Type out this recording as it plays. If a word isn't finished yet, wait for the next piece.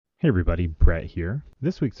Hey everybody, Brett here.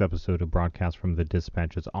 This week's episode of Broadcast from the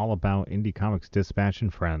Dispatch is all about Indie Comics Dispatch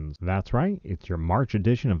and Friends. That's right, it's your March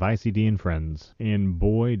edition of ICD and Friends. And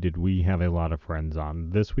boy, did we have a lot of friends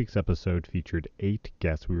on. This week's episode featured 8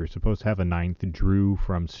 guests. We were supposed to have a 9th. Drew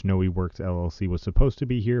from Snowy Works LLC was supposed to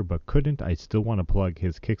be here, but couldn't. I still want to plug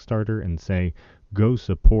his Kickstarter and say, go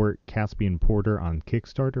support Caspian Porter on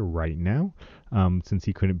Kickstarter right now, since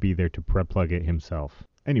he couldn't be there to plug it himself.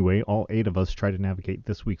 Anyway, all 8 of us try to navigate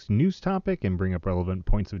this week's news topic and bring up relevant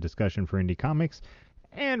points of discussion for indie comics,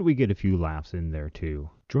 and we get a few laughs in there too.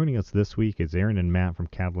 Joining us this week is Aaron and Matt from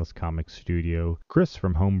Catalyst Comics Studio, Chris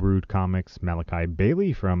from Homebrewed Comics, Malachi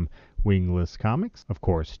Bailey from Wingless Comics, of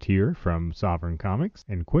course Tyr from Sovereign Comics,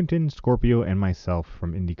 and Quentin, Scorpio, and myself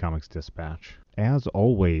from Indie Comics Dispatch. As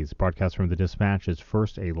always, Broadcast from the Dispatch is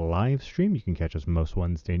first a live stream. You can catch us most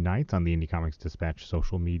Wednesday nights on the Indie Comics Dispatch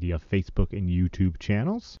social media, Facebook, and YouTube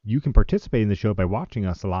channels. You can participate in the show by watching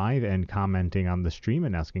us live and commenting on the stream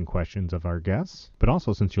and asking questions of our guests. But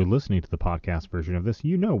also, since you're listening to the podcast version of this,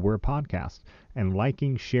 you know we're a podcast. And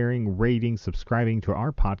liking, sharing, rating, subscribing to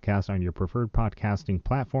our podcast on your preferred podcasting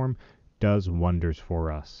platform does wonders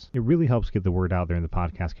for us. It really helps get the word out there in the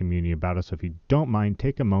podcast community about us, so if you don't mind,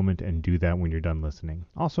 take a moment and do that when you're done listening.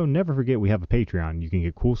 Also, never forget we have a Patreon. You can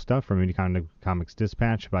get cool stuff from Indie Comics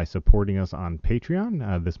Dispatch by supporting us on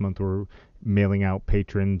Patreon. This month we're mailing out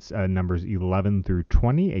patrons numbers 11 through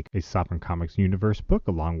 20, a Sovereign Comics Universe book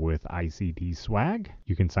along with ICD swag.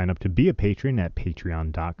 You can sign up to be a patron at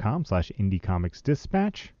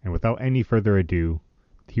patreon.com/indiecomicsdispatch. And without any further ado,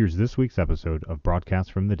 here's this week's episode of Broadcast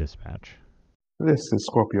from the Dispatch. This is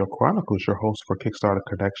Scorpio Chronicles, your host for Kickstarter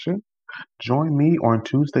Connection. Join me on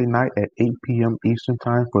Tuesday night at 8 p.m. Eastern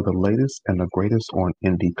Time for the latest and the greatest on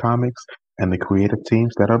indie comics and the creative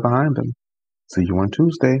teams that are behind them. See you on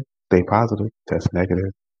Tuesday. Stay positive. Test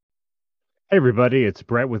negative. Hey everybody, it's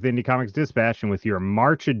Brett with Indie Comics Dispatch, and with your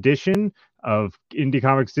March edition of Indie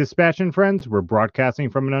Comics Dispatch and Friends, we're broadcasting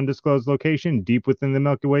from an undisclosed location deep within the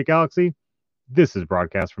Milky Way galaxy. This is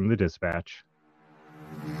Broadcast from the Dispatch.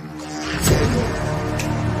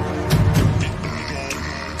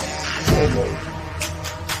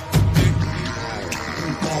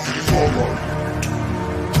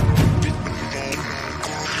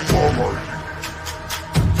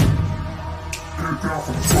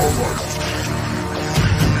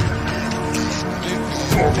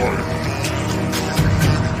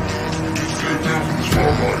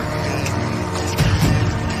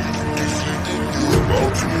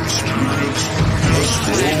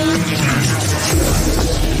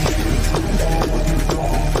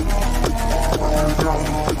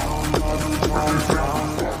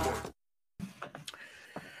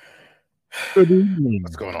 Good evening.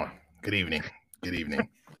 What's going on? Good evening. Good evening.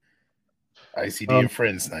 ICD and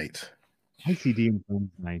Friends night. ICD and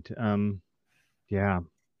Friends night. Yeah.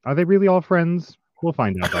 Are they really all friends? We'll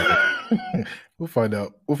find out, buddy. We'll find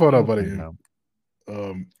out. We'll find out, buddy.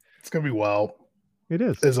 It's gonna be wild. It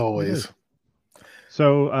is. As always.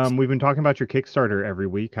 So we've been talking about your Kickstarter every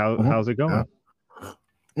week. How's it going?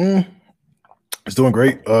 It's doing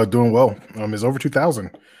great. Doing well. It's over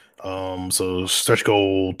 2,000. So stretch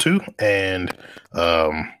goal 2 and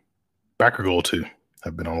backer goal 2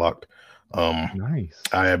 have been unlocked. Nice.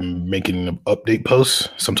 I am making an update posts.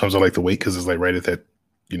 Sometimes I like to wait because it's like right at that,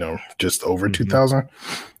 just over 2,000.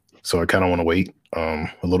 So I kind of want to wait a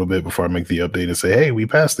little bit before I make the update and say, hey, we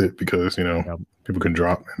passed it, because people can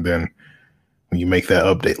drop, and then when you make that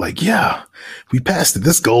update, like, yeah, we passed it,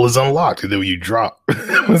 this goal is unlocked, and then when you drop,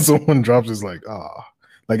 when someone drops, it's like, I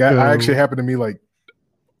actually happened to me, like,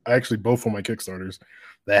 both of my Kickstarters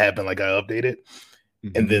that happened, like, I updated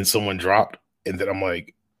and then someone dropped, and then I'm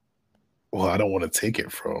like, well, I don't want to take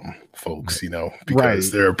it from folks,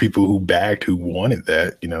 because there are people who backed who wanted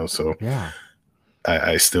that, so yeah,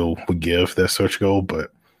 I still would give that search goal,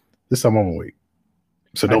 but this time I'm gonna wait.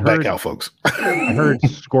 So don't back out, folks. I heard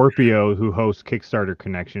Scorpio, who hosts Kickstarter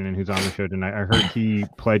Connection and who's on the show tonight, I heard he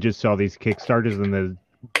pledges to all these Kickstarters and then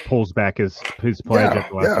pulls back his pledge at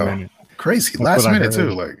the last minute. Crazy. Last minute too.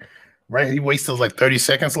 Like, right. He waits till like 30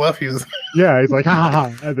 seconds left. He's like,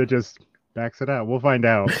 and then just backs it out. We'll find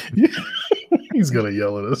out. He's gonna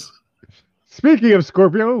yell at us. Speaking of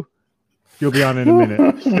Scorpio, you'll be on in a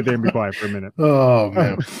minute. Sit there and be quiet for a minute. Oh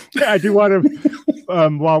man. I do want to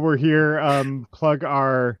while we're here, plug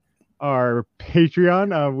our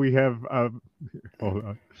Patreon. We have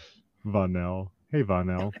Vonell. Hey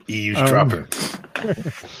Vonell. EU's dropping.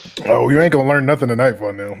 Oh, you ain't gonna learn nothing tonight,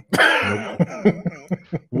 Von now.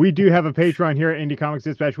 We do have a Patreon here at Indie Comics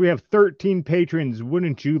Dispatch. We have 13 patrons.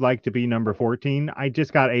 Wouldn't you like to be number 14? I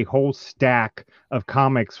just got a whole stack of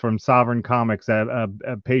comics from Sovereign Comics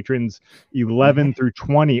that patrons 11 through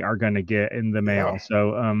 20 are going to get in the mail.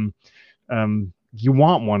 So you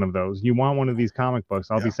want one of those. You want one of these comic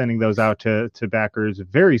books. I'll be sending those out to backers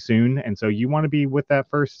very soon. And so you want to be with that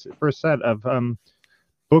first set of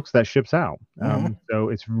books that ships out. So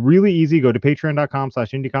it's really easy. Go to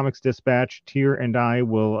patreon.com/indiecomicsdispatch. Tier and I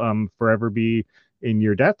will forever be in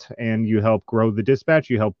your debt, and you help grow the dispatch.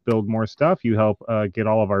 You help build more stuff. You help get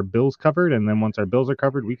all of our bills covered, and then once our bills are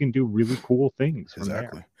covered, we can do really cool things.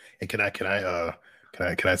 Exactly. And can I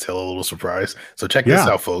tell a little surprise? So check this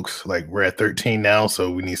out, folks. Like, we're at 13 now, so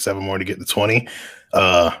we need 7 more to get to 20.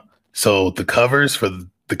 So the covers for the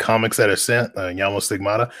comics that are sent, Yamo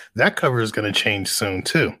Stigmata, that cover is going to change soon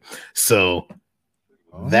too. So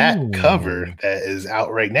that cover that is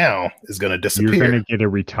out right now is going to disappear. You're going to get a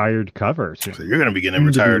retired cover soon. So you're going to be getting a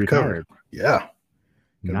retired cover. Yeah.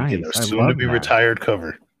 Nice. Soon to be retired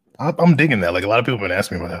cover. I'm digging that. Like, a lot of people have been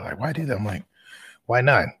asking me about that. Like, why do that? I'm like, why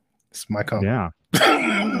not? It's my comic. Yeah.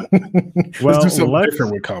 Well, let's do something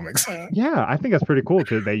different with comics. Yeah, I think that's pretty cool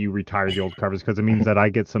that you retired the old covers, because it means that I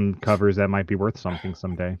get some covers that might be worth something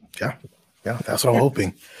someday. Yeah, that's what I'm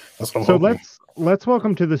hoping. So let's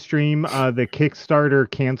welcome to the stream the Kickstarter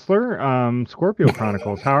canceller, Scorpio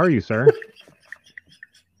Chronicles. How are you, sir?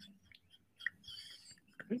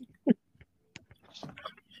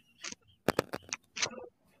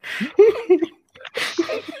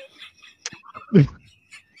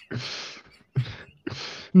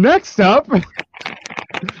 Next up,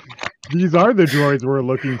 these are the droids we're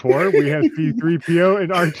looking for. We have C-3PO and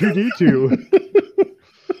R2-D2.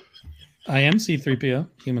 I am C-3PO,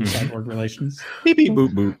 human cyborg relations. Beep beep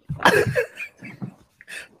boop boop.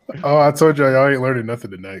 Oh, I told y'all ain't learning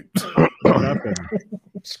nothing tonight. Nothing.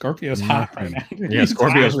 Scorpio's hot right now. Yeah,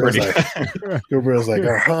 Scorpio's pretty. Scorpio's like,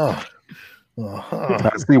 I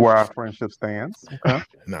see where our friendship stands. Okay.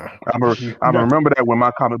 No. I'm gonna remember that when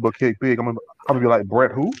my comic book hit big. I'm gonna be like,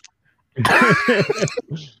 Brett who?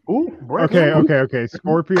 Ooh, Brett Okay.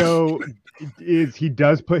 Scorpio he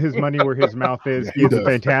does put his money where his mouth is. He is a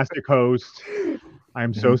fantastic host.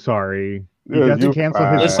 I'm so sorry. He doesn't cancel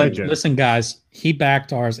his budget. Listen, guys, he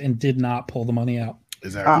backed ours and did not pull the money out.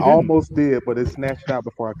 Exactly. I almost did, but it snatched out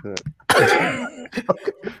before I could.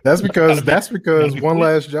 That's because One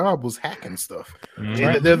Last Job was hacking stuff.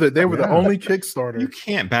 Right. They were the only Kickstarter. You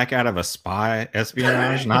can't back out of a spy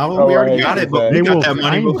espionage novel. We already got it, but we got that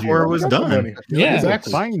money before it was done. Yeah,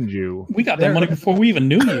 exactly. Find you. We got that money before we even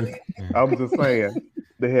knew you. I was just saying,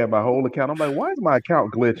 they had my whole account. I'm like, why is my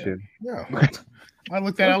account glitching? Yeah. I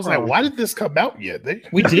looked at it, I was like, why did this come out yet?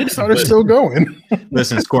 We did. Started still going.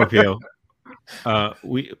 Listen, Scorpio,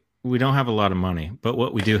 we don't have a lot of money, but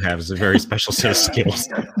what we do have is a very special set of skills.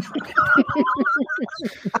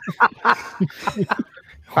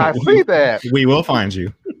 I see that. We will find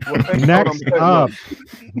you. Well, Next up.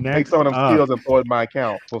 Take some of them skills and throw it in my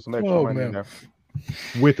account. Throw some extra money in there.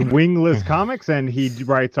 With Wingless Comics, and he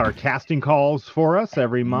writes our casting calls for us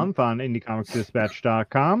every month on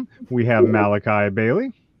IndieComicsDispatch.com. We have Malachi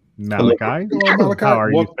Bailey. Malachi, how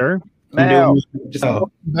are you, sir? Now,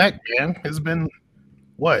 Back, man. It's been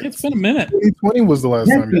what? It's been a minute. 2020 was the last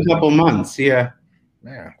time. A couple months, yeah.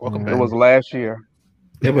 Man, welcome back. it was last year.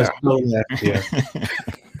 It was last year.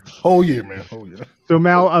 Whole year, man. Whole year. So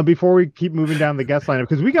Mal, before we keep moving down the guest lineup,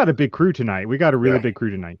 because we got a big crew tonight. We got a really big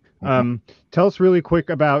crew tonight. Tell us really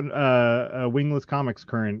quick about Wingless Comics'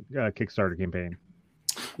 current Kickstarter campaign.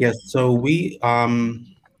 Yes, so we're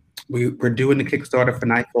doing the Kickstarter for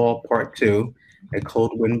Nightfall Part 2 at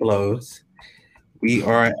Cold Wind Blows. We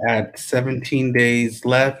are at 17 days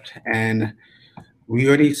left, and we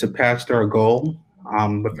already surpassed our goal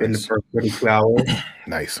within the first 32 hours.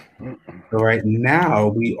 Nice. So right now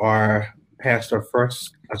we are past our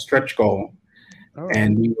first stretch goal,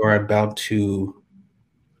 and we are about to,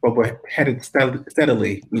 well, we're headed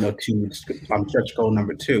steadily, to stretch goal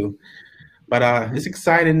number 2. But it's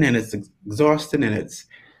exciting and it's exhausting and it's,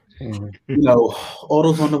 all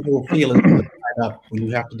those wonderful feelings that up when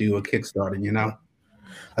you have to do a Kickstarter,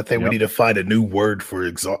 I think we need to find a new word for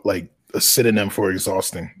like a synonym for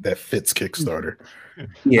exhausting that fits Kickstarter.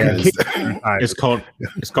 Yeah, it's called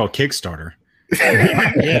Kickstarter.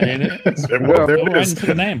 Yeah, ain't it? There it Right is. into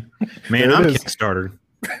the name. Man, I'm Kickstarter.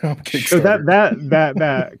 So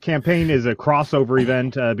that campaign is a crossover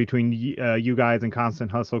event between you guys and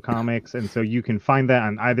Constant Hustle Comics, and so you can find that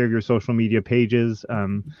on either of your social media pages.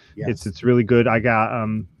 Yes. It's really good. I got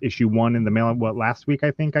issue 1 in the mail. Last week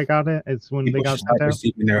I think I got it. It's when People they got should start sent out.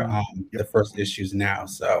 receiving their first issues now.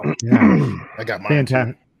 So Yeah, I got mine.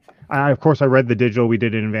 fantastic. Of course, I read the digital. We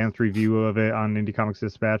did an advanced review of it on Indie Comics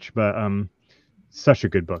Dispatch, but such a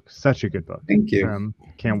good book. Such a good book. Thank you.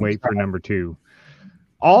 Can't wait for number 2.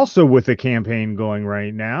 Also with a campaign going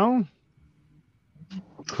right now,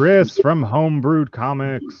 Chris from Homebrewed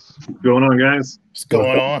Comics. What's going on, guys? What's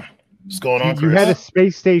going on? What's going on, Chris? You had a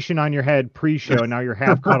space station on your head pre-show, and now you're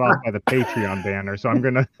half cut off by the Patreon banner. So I'm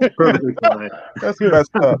gonna. Perfectly fine. That's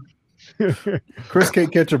messed up. Chris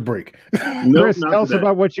can't catch a break. Nope, Chris, not tell us today.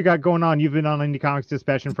 about what you got going on. You've been on Indie Comics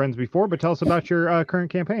Dispatch and Friends before, but tell us about your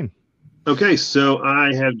current campaign. Okay, so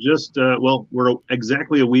I have just, we're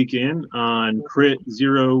exactly a week in on Crit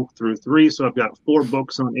 0 through 3. So I've got 4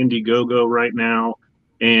 books on Indiegogo right now.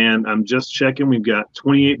 And I'm just checking. We've got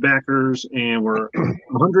 28 backers, and we're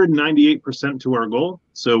 198% to our goal.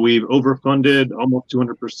 So we've overfunded almost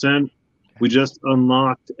 200%. We just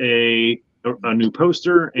unlocked a new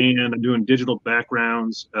poster, and I'm doing digital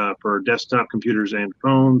backgrounds for desktop computers and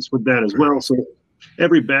phones with that as well. So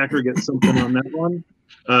every backer gets something on that one.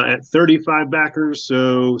 At 35 backers,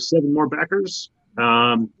 so 7 more backers,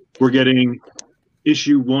 we're getting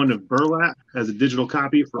issue 1 of Burlap as a digital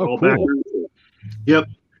copy for all cool. backers. Yep.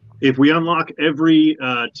 If we unlock every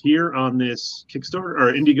tier on this Kickstarter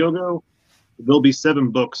or Indiegogo, there'll be 7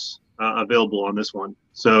 books available on this one.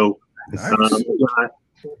 So Nice. I've got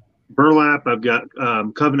Burlap. I've got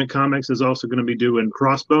Covenant Comics is also going to be doing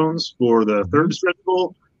Crossbones for the 3rd stretch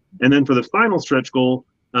goal. And then for the final stretch goal,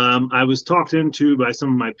 I was talked into by some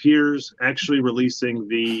of my peers actually releasing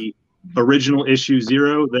the original issue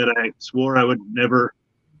 0 that I swore I would never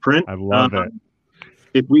print. I love it.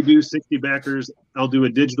 If we do 60 backers, I'll do a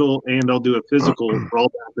digital and I'll do a physical for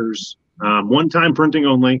all backers. One-time printing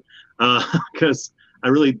only, because I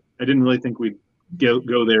didn't really think we'd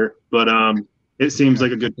go there, but it seems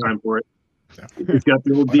like a good time for it. It's got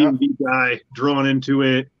the old D&D guy drawn into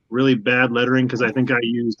it, really bad lettering because I think I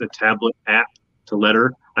used a tablet app to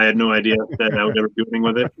letter. I had no idea that I would ever do anything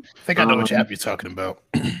with it. I think I know which app you're talking about.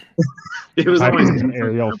 It was always an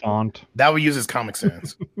Arial font. That would use his Comic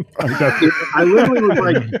Sans. I literally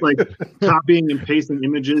was like copying and pasting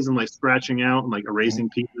images and like scratching out and like erasing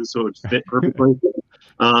pieces so it fit perfectly.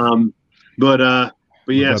 But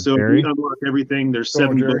yeah, so if we unlock everything, there's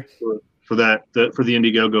 7 books for that for the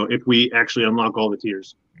Indiegogo if we actually unlock all the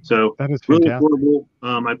tiers. So that is really fantastic.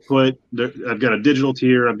 affordable. I've got a digital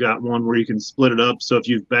tier. I've got one where you can split it up. So if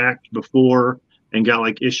you've backed before and got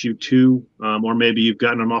like issue 2, or maybe you've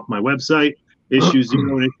gotten them off my website, issue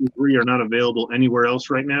 0 and issue 3 are not available anywhere else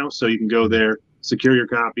right now. So you can go there, secure your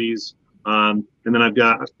copies. And then I've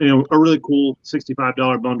got a really cool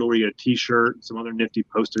 $65 bundle where you get a T-shirt, some other nifty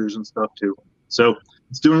posters and stuff too. So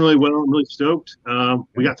it's doing really well. I'm really stoked.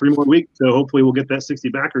 We got 3 more weeks, so hopefully we'll get that 60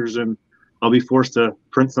 backers and I'll be forced to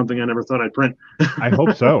print something I never thought I'd print. I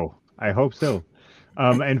hope so.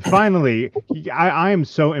 And finally, I am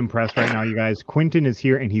so impressed right now, you guys. Quentin is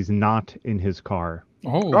here and he's not in his car.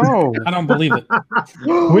 Oh. I don't believe it.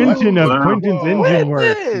 Quentin of Quentin's Engine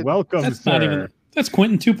Works. Welcome, That's sir. That's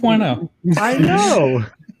Quentin 2.0. I know.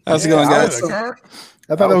 How's it going, guys?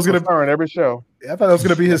 I thought that was gonna on every show. I thought that was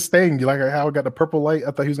gonna be his thing. You like how it got the purple light?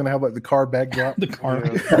 I thought he was gonna have like the car backdrop. The car.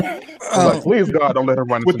 Like, please God, don't let her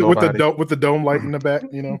run with into the dome light in the back.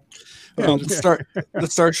 You know. The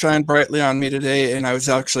stars shine brightly on me today, and I was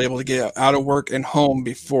actually able to get out of work and home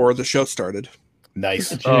before the show started.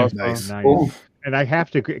 Nice. Nice. And I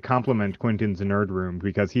have to compliment Quentin's nerd room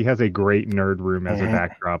because he has a great nerd room as a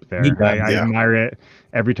backdrop there. I admire it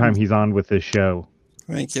every time he's on with this show.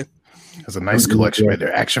 Thank you. Has a nice collection right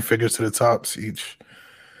there. Action figures to the tops each.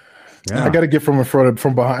 Yeah. I got to get from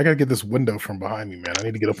behind. I got to get this window from behind me, man. I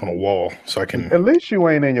need to get up on a wall so I can. At least you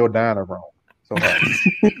ain't in your diner room. So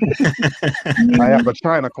I have a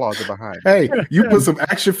China closet behind. Hey, you put some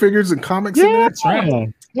action figures and comics in there. That's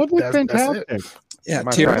right. That's fantastic. Yeah,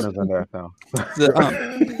 My China's in there now.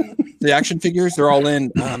 The action figures, they're all in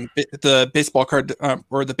the baseball card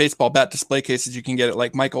or the baseball bat display cases you can get at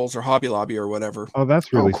like Michael's or Hobby Lobby or whatever. Oh,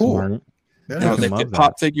 that's really cool. smart. Yeah, they fit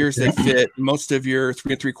pop figures. They fit most of your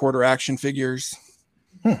 3 3/4 action figures.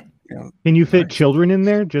 Can you fit children in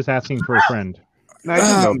there? Just asking for a friend. Now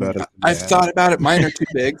you know better. I've thought about it. Mine are too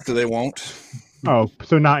big, so they won't. Oh,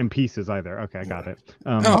 so not in pieces either. Okay, I got it.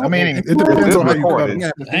 I mean, it depends on how you cut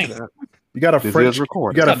it. You got a This French. is You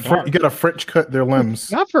recorded. got a French cut their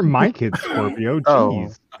limbs. Not for my kids, Scorpio.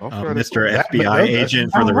 Jeez. Mr. FBI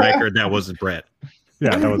agent, for the record, that was Brett.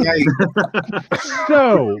 Yeah, that was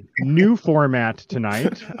so new format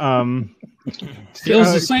tonight.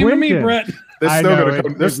 Feels the same to me, Quentin. Brett.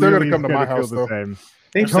 They're still gonna come to my house though.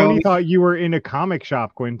 Tony thought you were in a comic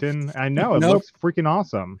shop, Quentin. I know, it looks freaking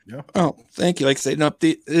awesome. Yeah. Oh, thank you. Like I said, no,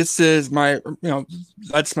 this is my,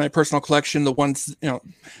 that's my personal collection. The ones,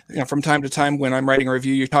 from time to time when I'm writing a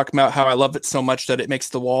review, you're talking about how I love it so much that it makes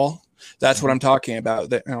the wall. That's what I'm talking about.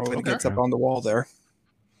 That when it gets up on the wall there.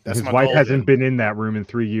 His wife hasn't been in that room in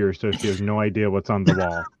 3 years, so she has no idea what's on the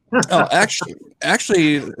wall. Oh,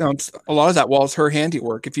 actually, a lot of that wall is her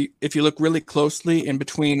handiwork. If you look really closely in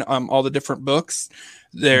between all the different books,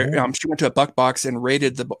 there she went to a buck box and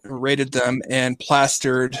rated them and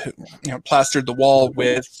plastered the wall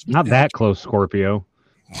with. Not that close, Scorpio.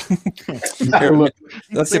 Let's see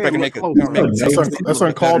if I can make it. That's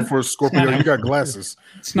uncalled for, Scorpio. You got glasses.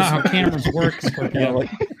 It's not how cameras work, Scorpio.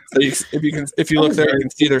 If you look there, you can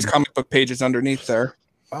see there's comic book pages underneath there.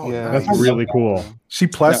 Oh, yeah, that's really cool. She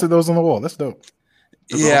plastered those on the wall. That's dope.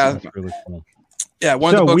 That's really cool. Yeah,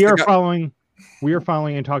 we are following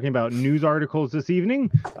and talking about news articles this evening.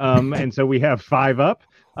 And so we have 5 up.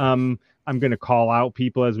 I'm going to call out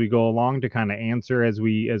people as we go along to kind of answer as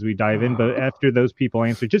we dive in. But after those people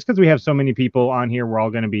answer, just because we have so many people on here, we're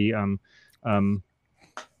all going to be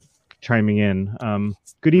chiming in.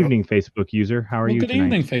 Good evening, Facebook user. How are you tonight? Good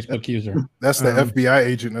evening, Facebook user. That's the FBI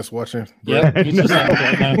agent that's watching. Yeah.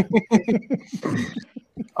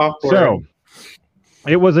 So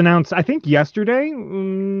it was announced, I think yesterday,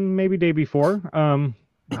 maybe day before. Wrong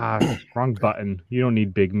button. You don't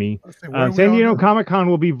need Big Me. San Diego Comic-Con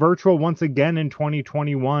will be virtual once again in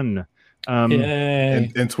 2021.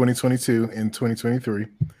 In 2022, in 2023,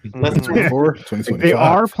 2024, 2025. They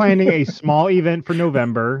are planning a small event for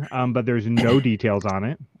November, but there's no details on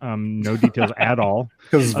it. No details at all.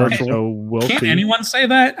 Because it's virtual. So we'll Can't see. anyone say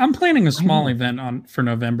that? I'm planning a small event for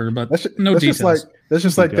November, but no details. That's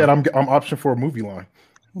just like that. I'm option for a movie line.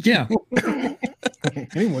 Yeah.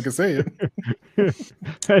 Anyone can say it.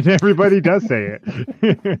 And everybody does say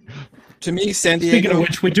it. To me, San Diego. Speaking of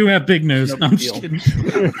which, we do have big news. No, I'm just kidding.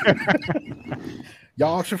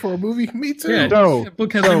 Y'all option for a movie? Me too. Yeah, So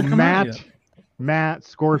come Matt,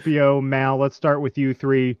 Scorpio, Mal, let's start with you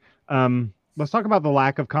 3. Let's talk about the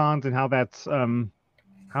lack of cons and how that's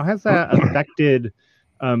how has that affected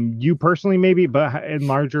you personally, maybe, but in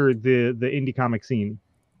larger the indie comic scene.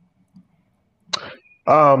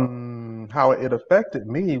 How it affected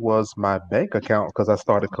me was my bank account because I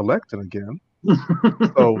started collecting again.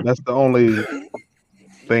 So that's the only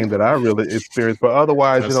thing that I really experienced. But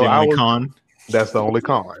otherwise, That's the only con. That's the only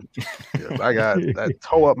con. Yes, I got that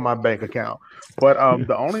toe up my bank account. But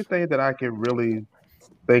the only thing that I can really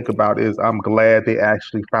think about is I'm glad they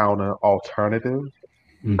actually found an alternative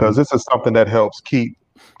because this is something that helps keep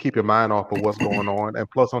your mind off of what's going on. And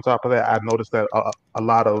plus, on top of that, I've noticed that a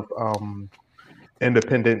lot of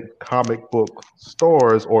independent comic book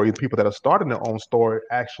stores or people that are starting their own store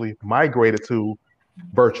actually migrated to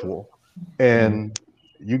virtual. And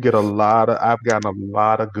you get I've gotten a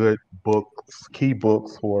lot of good books, key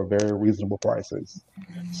books for very reasonable prices.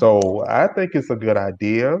 So I think it's a good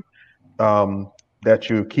idea that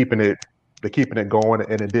you're keeping it going,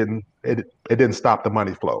 and it didn't stop the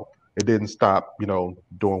money flow. It didn't stop, doing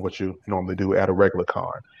what you normally do at a regular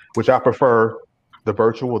con, which I prefer the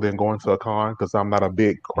virtual than going to a con because I'm not a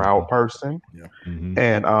big crowd person. Yeah.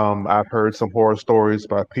 And I've heard some horror stories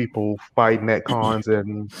about people fighting at cons,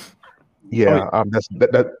 and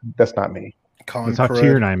that's not me. Let's talk to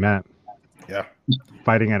you and I, Matt. Yeah.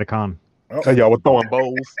 Fighting at a con. Oh, y'all were throwing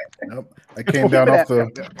bowls. Nope. I came down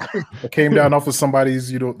off of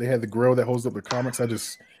somebody's, they had the grill that holds up the comics. I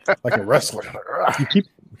just like a wrestler.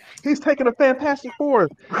 He's taking a Fantastic Four.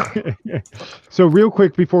 So real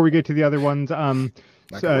quick before we get to the other ones,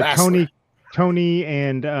 Like Tony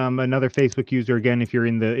and another Facebook user, again, if you're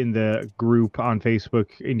in the group on Facebook,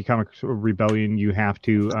 Indie Comics Rebellion, you have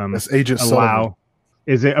to that's Agent allow. Sullivan.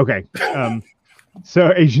 Is it okay?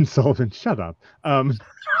 So Agent Sullivan, shut up. I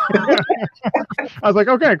was like,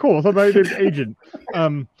 okay, cool. Somebody named Agent.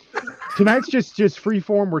 Tonight's just free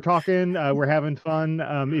form. We're talking. We're having fun.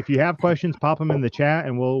 If you have questions, pop them in the chat,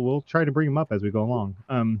 and we'll try to bring them up as we go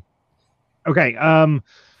along. Okay.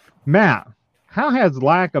 Matt, how has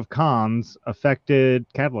lack of cons affected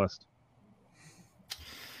Catalyst?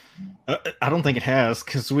 I don't think it has,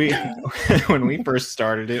 because when we first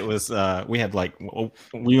started, it was we had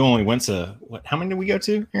we only went to how many did we go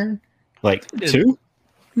to, Aaron? Like 2?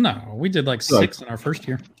 No, we did 6 in our first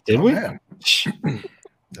year. Did we? That's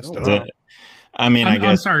I mean,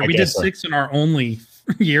 I'm sorry. We did 6 in our only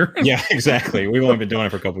year. Yeah, exactly. We've only been doing it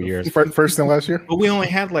for a couple of years. First and last year? But we only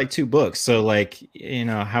had like 2 books. So like,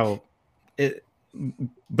 how it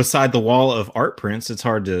beside the wall of art prints, it's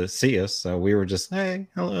hard to see us. So we were just, hey,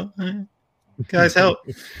 hello, hey, guys, help.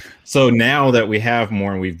 So now that we have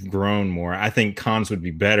more and we've grown more, I think cons would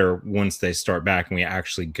be better once they start back and we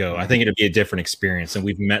actually go. I think it'd be a different experience. And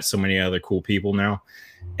we've met so many other cool people now,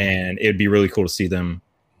 and it'd be really cool to see them.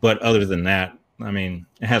 But other than that, I mean,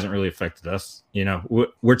 it hasn't really affected us.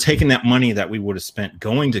 We're taking that money that we would have spent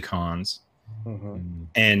going to cons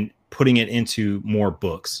and putting it into more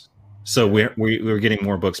books. So we're getting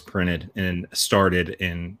more books printed and started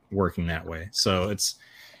and working that way. So it's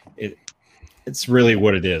really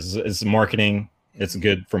what it is. It's marketing. It's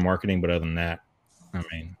good for marketing, but other than that, I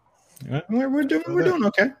mean, we're doing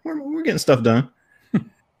okay. We're getting stuff done.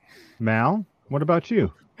 Mal, what about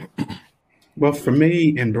you? Well, for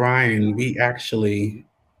me and Brian, we had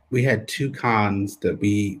 2 cons that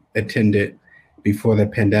we attended before the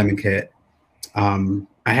pandemic hit. I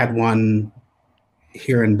had one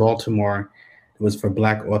here in Baltimore. It was for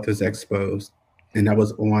Black Authors Expos, and that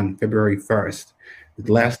was on February 1st.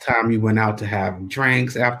 The last time we went out to have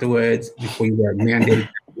drinks afterwards before we were mandated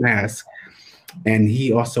mask. And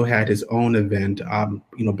he also had his own event,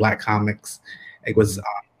 Black Comics. It was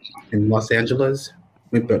in Los Angeles.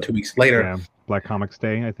 Maybe about 2 weeks later. Yeah, Black Comics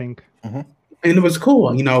Day, I think. And it was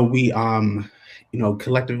cool. We,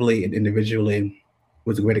 collectively and individually, it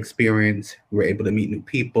was a great experience. We were able to meet new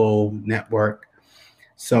people, network.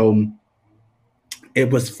 So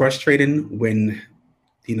it was frustrating when,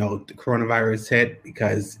 the coronavirus hit,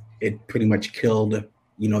 because it pretty much killed,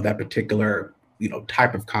 that particular,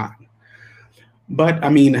 type of con. But I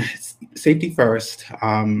mean, safety first.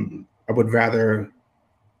 I would rather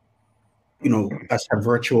us have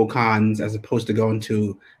virtual cons as opposed to going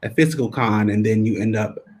to a physical con and then you end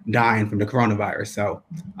up dying from the coronavirus. So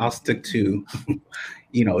I'll stick to,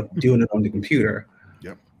 doing it on the computer.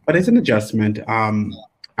 Yep. But it's an adjustment.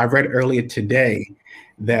 I read earlier today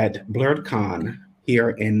that BlurredCon here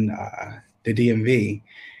in the DMV,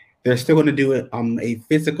 they're still going to do a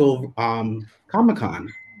physical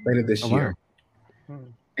Comic-Con later this year. Wow.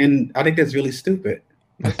 And I think that's really stupid.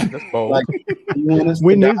 That's bold. Like, When does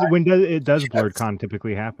BlurredCon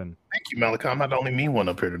typically happen? Thank you, Malachi. I'm not the only mean one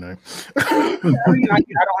up here tonight. I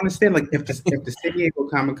don't understand. Like, if the San Diego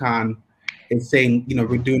Comic-Con is saying,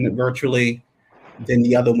 we're doing it virtually, then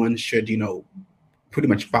the other one should, pretty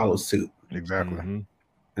much follow suit. Exactly. Mm-hmm.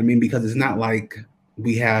 I mean, because it's not like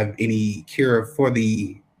we have any cure for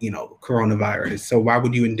the, coronavirus. So why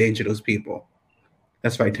would you endanger those people?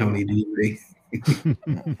 That's right, Tony. Do you agree?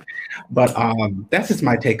 But that's just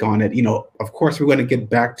my take on it. Of course, we're going to get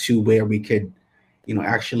back to where we could,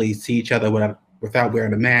 actually see each other without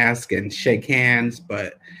wearing a mask and shake hands.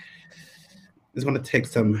 But it's going to take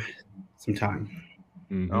some time.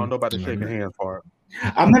 I don't know about the shaking hands part.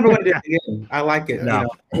 I'm never going to do it again. I like it. No.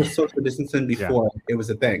 It was social distancing before it was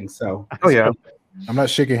a thing. So. Oh yeah. I'm not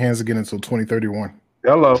shaking hands again until 2031.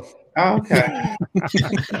 Hello. Oh, okay.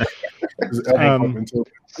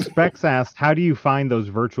 Specs asked, how do you find those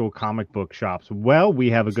virtual comic book shops? Well, we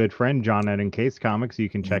have a good friend, John at Encased Comics. You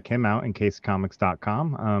can check him out,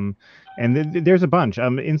 encasedcomics.com. And there's a bunch.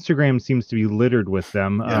 Instagram seems to be littered with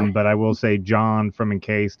them. But I will say John from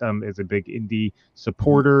Encased is a big indie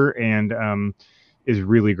supporter and is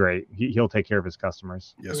really great. He'll take care of his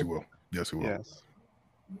customers. Yes, he will. Yes.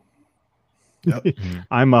 Yep.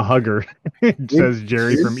 I'm a hugger, says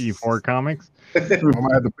Jerry from E4 Comics. I'm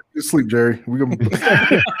gonna have to put you to sleep, Jerry. We gonna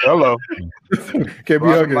Hello. Can't be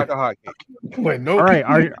hugging. Like a hot cake. Wait, no. All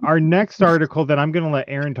right, our next article that I'm going to let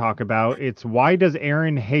Aaron talk about, it's why does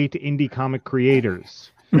Aaron hate indie comic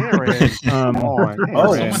creators? Aaron, someone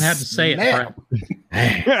had to say it.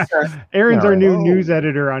 Aaron's our new news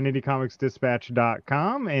editor on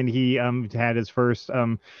IndieComicsDispatch.com, and he had his first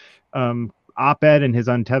op-ed in his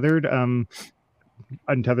untethered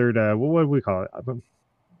what do we call it?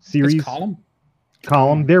 Series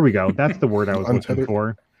column. There we go. That's the word I was looking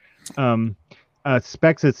for.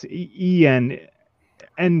 Specs, it's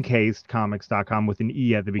encasedcomics.com with an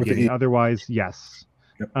E at the beginning. Otherwise, yes.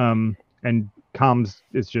 Yep. And comms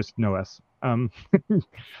is just no S.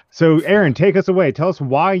 So Aaron, take us away. Tell us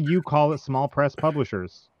why you call it small press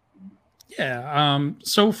publishers. Yeah.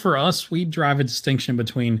 So for us, we drive a distinction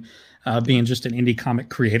between being just an indie comic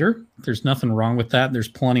creator. There's nothing wrong with that. There's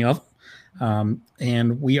plenty of them.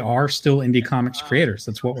 And we are still indie comics creators.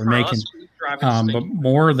 That's what we're making. But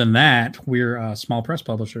more than that, we're small press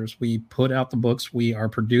publishers. We put out the books. We are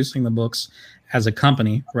producing the books as a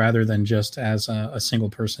company rather than just as a single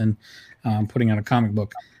person putting out a comic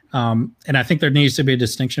book. And I think there needs to be a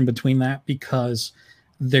distinction between that, because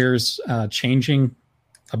there's a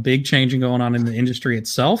big changing going on in the industry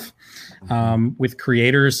itself. With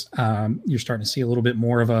creators, you're starting to see a little bit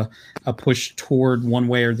more of a push toward one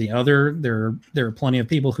way or the other. There are plenty of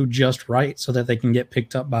people who just write so that they can get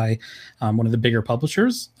picked up by one of the bigger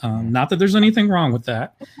publishers. Not that there's anything wrong with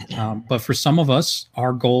that, but for some of us,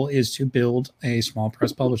 our goal is to build a small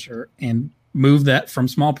press publisher and move that from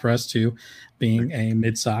small press to being a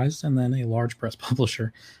mid-sized and then a large press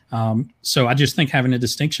publisher. So I just think having a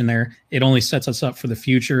distinction there, it only sets us up for the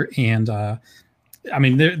future. And I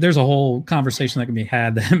mean, there's a whole conversation that can be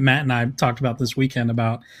had that Matt and I talked about this weekend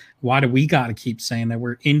about why do we got to keep saying that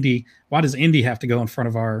we're indie? Why does indie have to go in front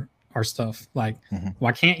of our stuff? Like,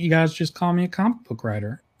 why can't you guys just call me a comic book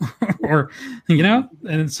writer? Or,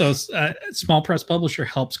 and so small press publisher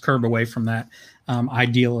helps curb away from that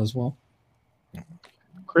ideal as well.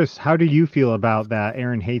 Chris, how do you feel about that?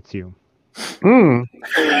 Aaron hates you. Wow.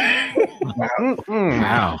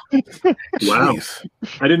 Wow.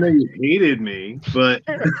 I didn't know you hated me, but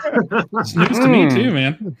it's news to me too,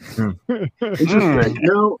 man. Interesting.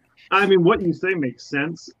 No, I mean, what you say makes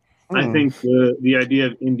sense. I think the idea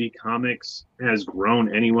of indie comics has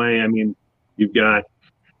grown anyway. I mean, you've got,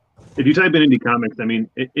 if you type in indie comics, I mean,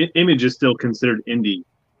 Image is still considered indie.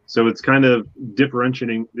 So it's kind of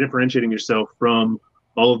differentiating yourself from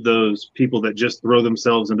all of those people that just throw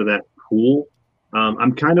themselves into that pool.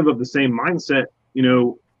 I'm kind of the same mindset.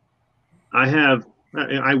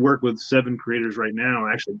 I work with 7 creators right now.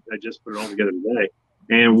 Actually, I just put it all together today,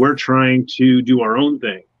 and we're trying to do our own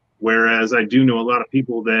thing. Whereas I do know a lot of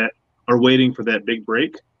people that are waiting for that big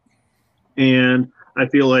break. And I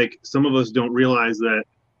feel like some of us don't realize that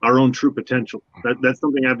our own true potential. That's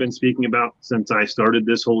something I've been speaking about since I started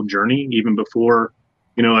this whole journey, even before,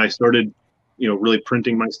 I started really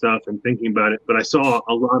printing my stuff and thinking about it. But I saw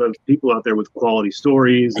a lot of people out there with quality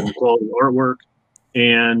stories and quality artwork,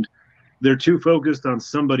 and they're too focused on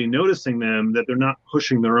somebody noticing them that they're not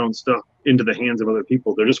pushing their own stuff into the hands of other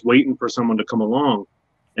people. They're just waiting for someone to come along.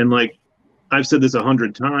 And like I've said this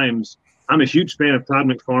 100 times, I'm a huge fan of Todd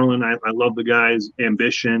McFarlane. I love the guy's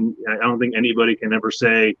ambition. I don't think anybody can ever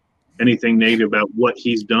say anything negative about what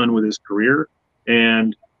he's done with his career.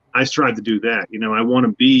 And I strive to do that. I want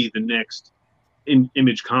to be the next in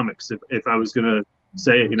Image Comics. If I was going to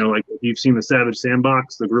say, like if you've seen the Savage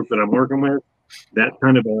Sandbox, the group that I'm working with, that's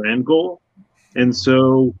kind of our end goal. And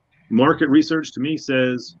so market research to me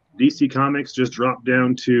says DC Comics just dropped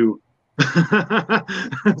down to,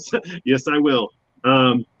 yes, I will.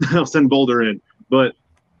 I'll send Boulder in. But,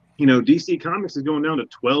 DC Comics is going down to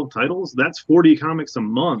 12 titles. That's 40 comics a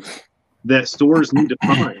month that stores need to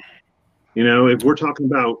find. If we're talking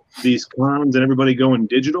about these cons and everybody going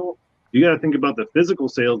digital, you got to think about the physical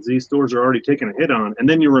sales these stores are already taking a hit on, and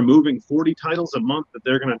then you're removing 40 titles a month that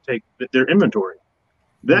they're going to take their inventory.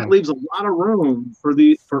 That leaves a lot of room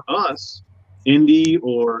for us, indie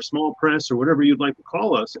or small press or whatever you'd like to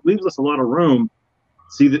call us. It leaves us a lot of room.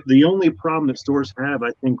 See, the only problem that stores have,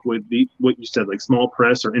 I think, with what you said, like small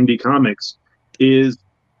press or indie comics, is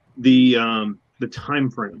the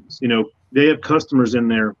time frames. They have customers in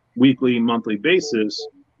their weekly, monthly basis,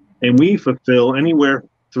 and we fulfill anywhere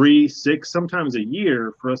 3, 6, sometimes a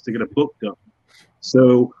year for us to get a book done.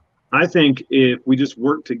 So I think if we just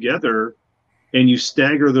work together and you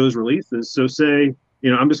stagger those releases, so say,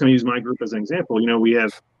 I'm just going to use my group as an example. We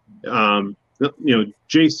have,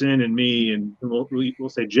 Jason and me, and we'll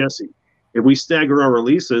say Jesse. If we stagger our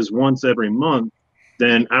releases once every month,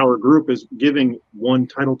 then our group is giving one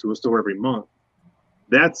title to a store every month.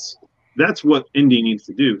 That's what indie needs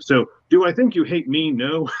to do. So do I think you hate me?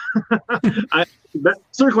 No.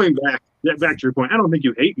 Circling back to your point, I don't think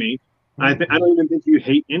you hate me. I don't even think you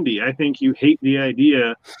hate indie. I think you hate the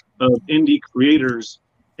idea of indie creators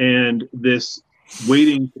and this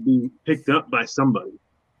waiting to be picked up by somebody.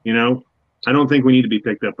 I don't think we need to be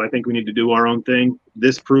picked up. I think we need to do our own thing.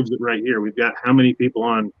 This proves it right here. We've got how many people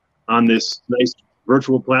on this nice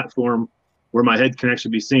virtual platform where my head can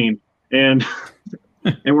actually be seen, and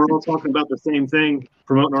and we're all talking about the same thing,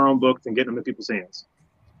 promoting our own books and getting them in people's hands.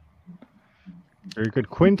 Very good.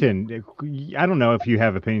 Quentin, I don't know if you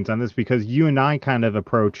have opinions on this, because you and I kind of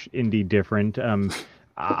approach indie different.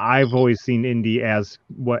 I've always seen indie as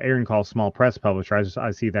what Aaron calls small press publisher.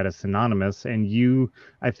 I see that as synonymous. And you,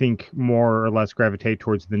 I think, more or less gravitate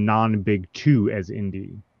towards the non-big two as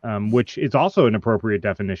indie, which is also an appropriate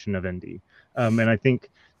definition of indie. And I think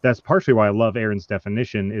that's partially why I love Aaron's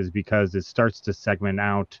definition, is because it starts to segment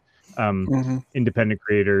out independent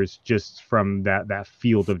creators just from that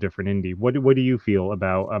field of different indie. What do you feel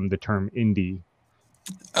about the term indie?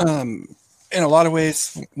 in a lot of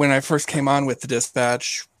ways, when I first came on with the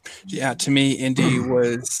Dispatch, yeah, to me, indie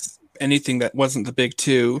was anything that wasn't the big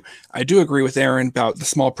two. I do agree with Aaron about the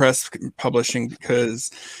small press publishing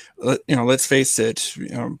because, let's face it,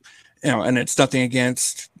 and it's nothing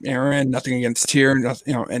against Aaron, nothing against Tier,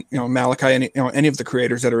 and Malachi, any of the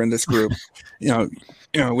creators that are in this group.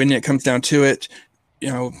 When it comes down to it,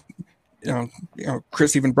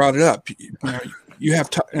 Chris even brought it up. You have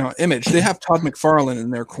Image. They have Todd McFarlane in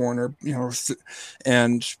their corner.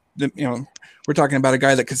 And we're talking about a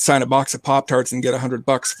guy that could sign a box of Pop-Tarts and get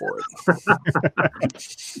 $100 for it.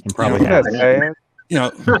 And probably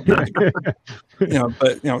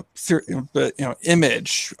but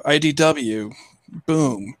Image, IDW,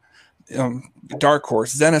 Boom, Dark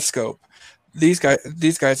Horse, Zenoscope. These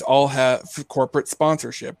guys all have corporate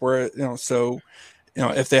sponsorship. Where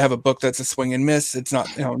if they have a book that's a swing and miss, it's not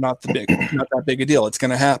that big a deal. It's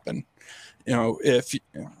going to happen.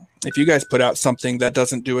 If you guys put out something that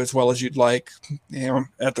doesn't do as well as you'd like,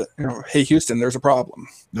 hey Houston, there's a problem.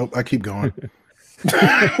 Nope, I keep going. But,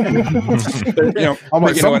 I'm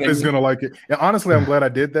like, somebody's I mean? gonna like it. And honestly, I'm glad I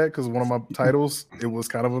did that because one of my titles, it was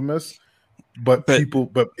kind of a miss. But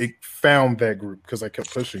it found that group because I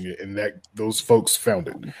kept pushing it, and those folks found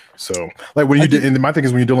it. So, like when you did, and my thing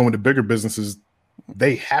is when you're dealing with the bigger businesses,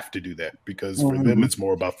 they have to do that because for them it's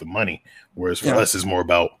more about the money, whereas for us it's more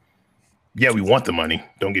about, we want the money.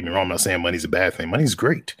 Don't get me wrong, I'm not saying money's a bad thing. Money's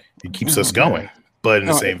great; it keeps us going. But in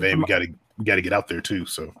the same vein, we got to get out there too.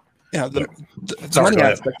 So. Yeah, the money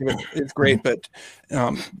aspect of it is great, but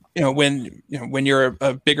when you're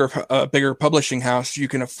a bigger publishing house, you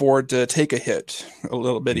can afford to take a hit a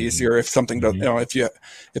little bit easier if something does.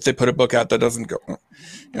 If they put a book out that doesn't go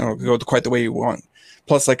quite the way you want.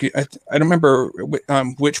 Plus, like I don't remember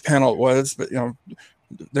which panel it was, but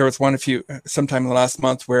there was one sometime in the last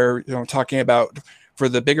month where talking about for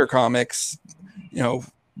the bigger comics,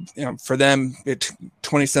 for them, it's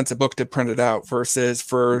 20 cents a book to print it out versus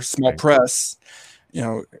for small press,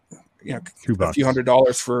 a few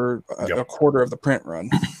 $100 for a quarter of the print run.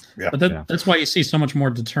 But that's why you see so much more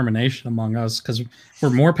determination among us because we're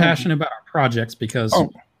more passionate about our projects because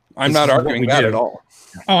I'm not arguing that at all.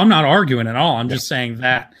 Oh, I'm not arguing at all. I'm just saying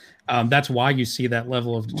that that's why you see that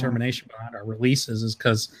level of determination behind our releases is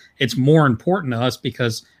because it's more important to us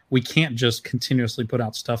because we can't just continuously put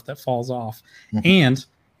out stuff that falls off. And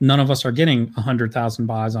none of us are getting 100,000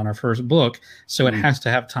 buys on our first book, so it has to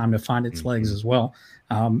have time to find its legs as well.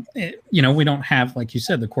 We don't have, like you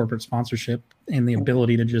said, the corporate sponsorship and the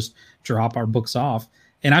ability to just drop our books off.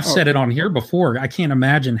 And I've said it on here before. I can't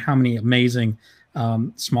imagine how many amazing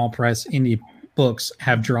small press indie books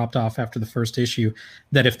have dropped off after the first issue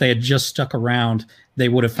that if they had just stuck around, they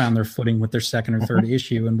would have found their footing with their second or third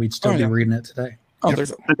issue, and we'd still be reading it today. I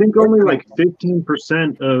think only like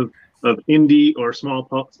 15% of indie or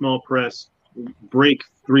small press break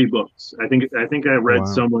 3 books. I think I read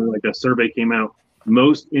somewhere like a survey came out.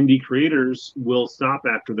 Most indie creators will stop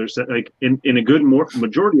after their in a good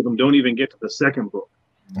majority of them don't even get to the second book.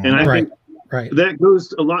 And I think that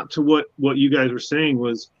goes a lot to what you guys were saying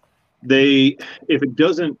was if it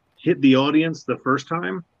doesn't hit the audience the first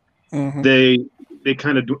time, they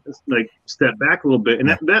kind of like step back a little bit. And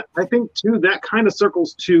that I think too that kind of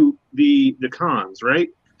circles to the cons, right?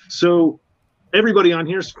 So everybody on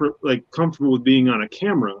here is comfortable with being on a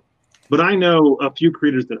camera, but I know a few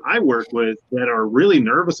creators that I work with that are really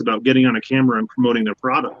nervous about getting on a camera and promoting their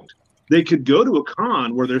product. They could go to a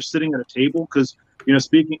con where they're sitting at a table because,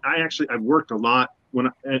 I've worked a lot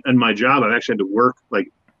in my job. I've actually had to work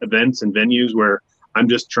like events and venues where I'm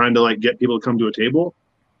just trying to get people to come to a table.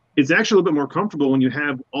 It's actually a little bit more comfortable when you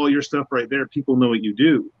have all your stuff right there. People know what you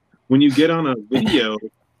do. When you get on a video,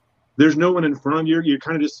 there's no one in front of you. You're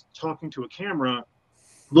kind of just talking to a camera, a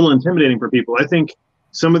little intimidating for people. I think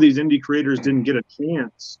some of these indie creators didn't get a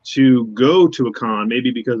chance to go to a con,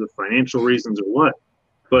 maybe because of financial reasons or what.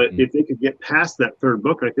 But if they could get past that third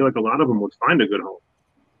book, I feel like a lot of them would find a good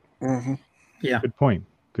home. Yeah. Good point.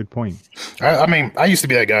 I used to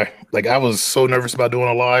be that guy. Like I was so nervous about doing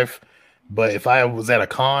a live, but if I was at a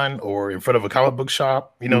con or in front of a comic book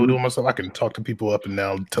shop, doing myself, I can talk to people up and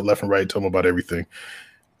down to left and right, tell them about everything.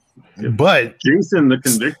 But Jason, the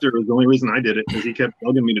convictor, was the only reason I did it because he kept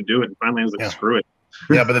bugging me to do it. And finally, I was like, screw it.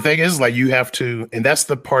 But the thing is, you have to, and that's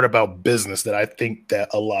the part about business that I think that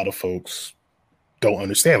a lot of folks don't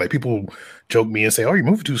understand. Like people joke me and say, "Oh, you're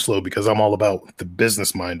moving too slow," because I'm all about the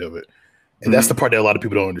business mind of it. And that's the part that a lot of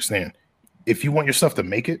people don't understand. If you want your stuff to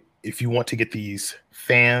make it, if you want to get these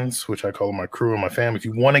fans, which I call them my crew and my fam, if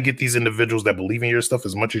you want to get these individuals that believe in your stuff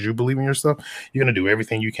as much as you believe in your stuff, you're going to do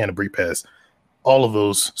everything you can to break past all of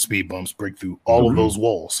those speed bumps, break through all of those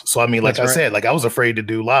walls. So I mean, like I said, like I was afraid to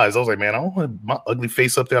do lives. I was like, man, I don't want my ugly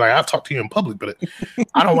face up there. Like I've talked to you in public, but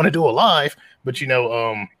I don't want to do a live. But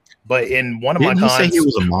but in one of my Didn't you say cons, he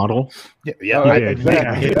was a model? Yeah,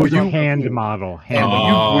 exactly. It was a hand model. When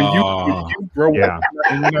you grow up,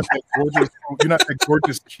 and you're not that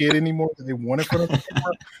gorgeous kid anymore that they want in front of the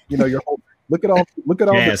camera. You know, your whole look at all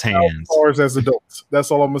Jazz the hands. stars as adults.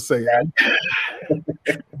 That's all I'm gonna say.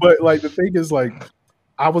 But like the thing is, like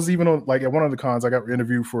I was even on like at one of the cons, I got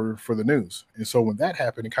interviewed for the news, and so when that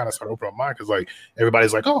happened, it kind of started opening my mind because like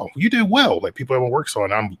everybody's like, "Oh, you did well." Like people haven't worked so,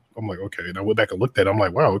 and I'm like, okay. And I went back and looked at it. I'm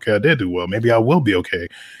like, wow, okay, I did do well. Maybe I will be okay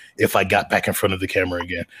if I got back in front of the camera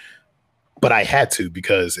again. But I had to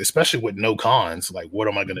because especially with no cons, like what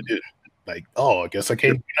am I gonna do? Like, oh, I guess I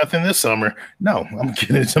can't do nothing this summer. No, I'm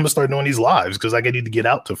gonna start doing these lives because I need to get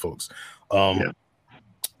out to folks.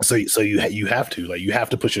 So you have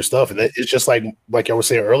to push your stuff, and it's just like I was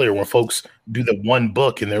saying earlier when folks do the one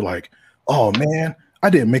book and they're like, oh man, I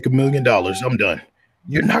didn't make $1 million. I'm done.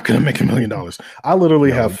 You're not gonna make $1 million. I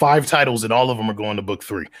literally have 5 titles and all of them are going to book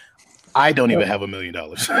 3. I don't even have $1 million.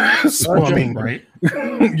 So I mean, right?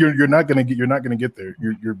 you're not gonna get there.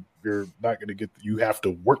 You're not gonna get. You have to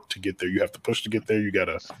work to get there. You have to push to get there. You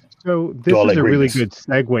gotta. So this is a really good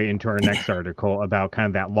segue into our next article about kind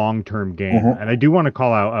of that long-term game. And I do want to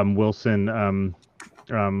call out Wilson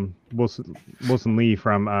Lee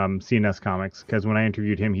from CNS Comics, because when I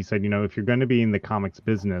interviewed him, he said, if you're going to be in the comics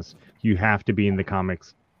business, you have to be in the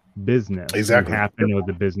comics business. Exactly. You have to know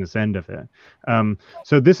the business end of it.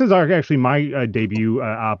 So this is actually my debut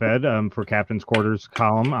op-ed for Captain's Quarters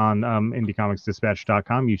column on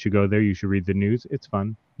IndieComicsDispatch.com. You should go there. You should read the news. It's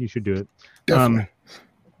fun. You should do it. Definitely.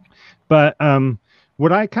 But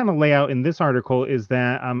what I kind of lay out in this article is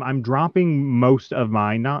that I'm dropping most of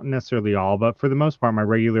my, not necessarily all, but for the most part, my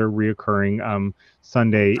regular reoccurring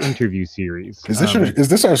Sunday interview series. Is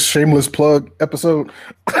this our shameless plug episode?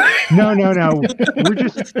 No.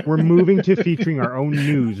 We're moving to featuring our own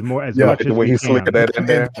news more as much as the way we he can. slicked that in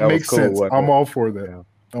there. That makes was cool, sense. I'm all for that.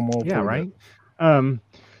 I'm all for that. Right.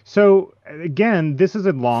 So again, this is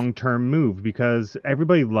a long-term move because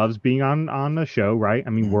everybody loves being on a show, right? I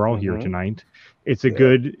mean, we're all here tonight. It's a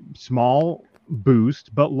good small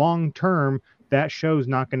boost, but long-term, that show's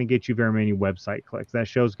not going to get you very many website clicks. That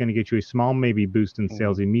show's going to get you a small maybe boost in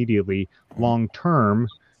sales immediately. Long-term,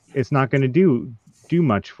 it's not going to do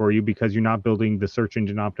much for you because you're not building the search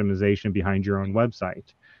engine optimization behind your own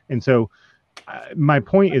website. And so my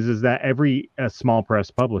point is that every small press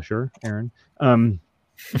publisher, Aaron,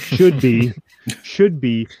 should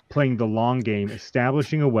be playing the long game,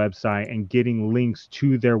 establishing a website and getting links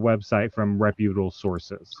to their website from reputable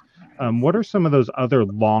sources. What are some of those other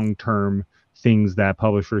long-term things that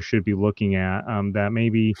publishers should be looking at that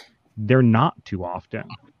maybe they're not too often?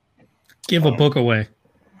 Give a book away.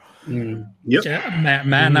 Yep. Yeah,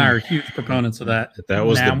 Matt and I are huge proponents of that. That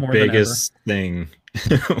was the biggest thing I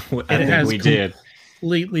think we did.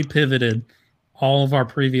 Completely pivoted all of our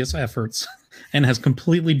previous efforts and has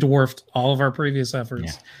completely dwarfed all of our previous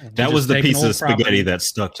efforts. Yeah. That was the piece of spaghetti that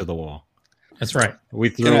stuck to the wall. That's right. We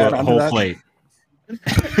threw a whole plate.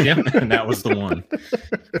 Yeah, and that was the one.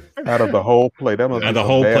 Out of the whole plate. That was the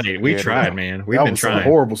whole plate. We tried, man. We've been trying.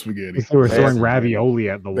 Horrible spaghetti. They were throwing ravioli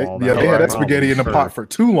at the wall. They had that spaghetti in the pot for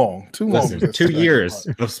too long. Listen, 2 years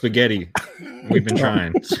of spaghetti. We've been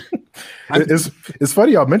trying. It's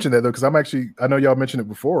funny y'all mentioned that though, because I know y'all mentioned it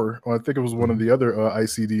before. I think it was one of the other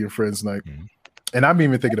ICD and Friends night, and I'm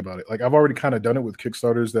even thinking about it. Like I've already kind of done it with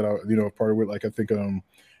Kickstarters that I part with. Like I think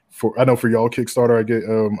for y'all Kickstarter, I get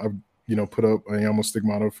I've put up a Yamo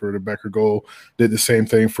Stigmata for the backer goal. Did the same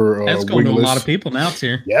thing for that's going to a lot of people now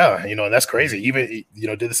too. Yeah, and that's crazy. Even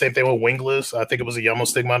did the same thing with Wingless. I think it was a Yamo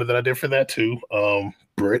Stigmata that I did for that too.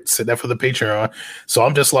 Britt said that for the Patreon. So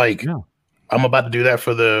I'm just like, I'm about to do that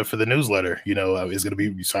for the newsletter. It's gonna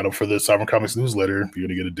be, you sign up for the Sovereign Comics newsletter. You're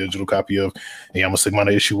gonna get a digital copy of Yamo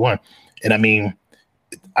Stigmata issue 1. And I mean,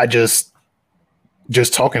 I just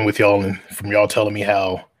talking with y'all and from y'all telling me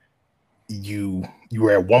how you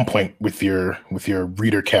were at one point with your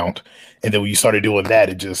reader count, and then when you started doing that,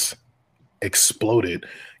 it just exploded.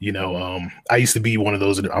 I used to be one of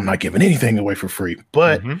those that I'm not giving anything away for free,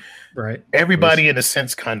 but everybody in a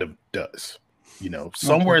sense kind of does.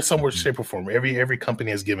 Somewhere, shape or form. Every company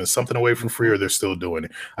has given something away for free, or they're still doing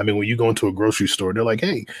it. I mean, when you go into a grocery store, they're like,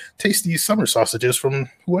 "Hey, taste these summer sausages from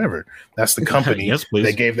whoever." That's the company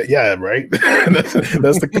that gave that. Yeah, right. that's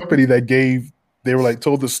the company that gave. They were like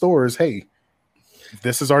told the stores, "Hey,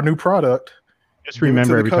 this is our new product." Just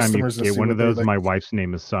remember, every time you get one of those, my wife's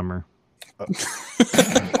name is Summer.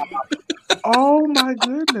 Oh my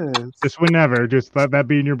goodness! Just whenever, just let that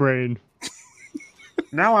be in your brain.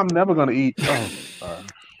 Now I'm never gonna eat. Oh, sorry.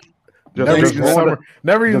 Never eat in summer.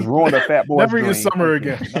 Never eat. Just ruin the fat boy's Never eat in dream. summer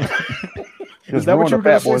again. Is that what you were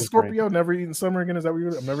going to say, Scorpio? Never eat in summer again? Is that what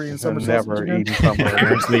you're? I'm never eating summer sausage again. Never eating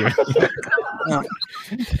summer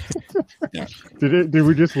again. Did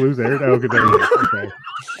we just lose Eric? Oh, okay.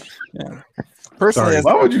 Yeah. Personally,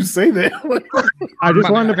 why would you say that? I just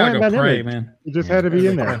wanted to plant that in, man. It just had to be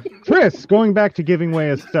in there. Chris, going back to giving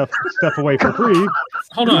away stuff away for free.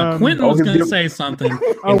 Hold on, Quentin was going to say something.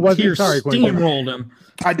 Oh, was he? Sorry, Quentin. Steamrolled him.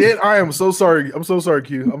 I did. I am so sorry. I'm so sorry,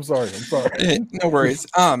 Q. I'm sorry. No worries.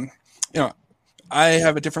 I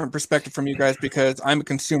have a different perspective from you guys because I'm a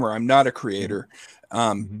consumer. I'm not a creator.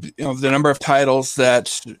 The number of titles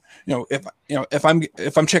that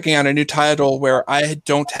if I'm checking out a new title where I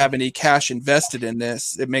don't have any cash invested in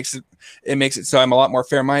this, it makes it so I'm a lot more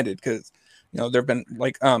fair-minded because there've been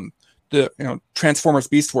like Transformers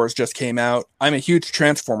Beast Wars just came out. I'm a huge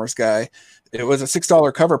Transformers guy. It was a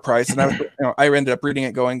 $6 cover price, and I ended up reading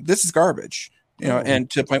it going, this is garbage. And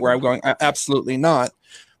to the point where I'm going, absolutely not.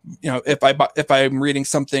 If I'm reading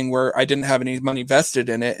something where I didn't have any money vested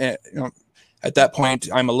in it, at that point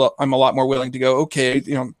I'm a lot more willing to go, okay,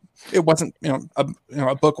 it wasn't,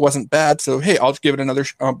 a book wasn't bad, so hey, I'll give it another.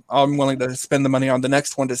 I'm willing to spend the money on the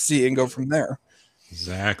next one to see and go from there.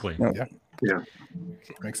 Exactly. Yeah.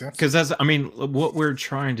 Makes sense. Because what we're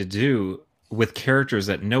trying to do with characters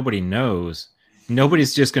that nobody knows,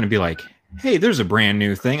 nobody's just going to be like, hey, there's a brand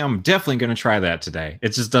new thing. I'm definitely going to try that today. It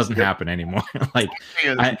just doesn't happen anymore.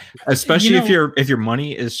 Especially if your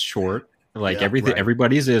money is short, like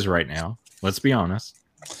everybody's is right now. Let's be honest.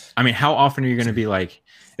 I mean, how often are you going to be like,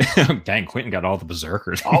 dang, Quentin got all the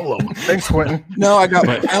berserkers. All of them. Thanks, Quentin. No, I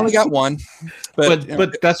only got one. But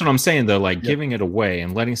that's what I'm saying though. Like giving it away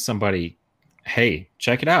and letting somebody, hey,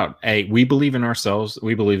 check it out. Hey, we believe in ourselves.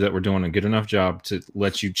 We believe that we're doing a good enough job to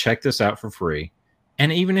let you check this out for free.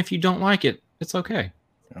 And even if you don't like it, it's okay.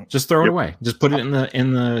 Just throw it away. Just put it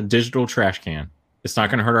in the digital trash can. It's not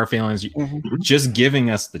going to hurt our feelings. Just giving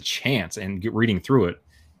us the chance and reading through it.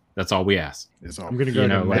 That's all we ask. I'm going to go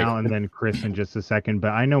to Mal and then Chris in just a second.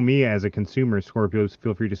 But I know me as a consumer, Scorpios,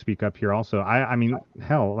 feel free to speak up here also. I mean,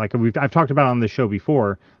 hell, like I've talked about on the show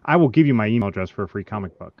before, I will give you my email address for a free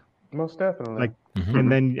comic book. Most definitely.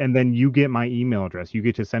 And then you get my email address. You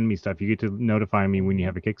get to send me stuff. You get to notify me when you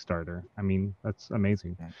have a Kickstarter. I mean, that's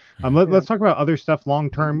amazing. Let's talk about other stuff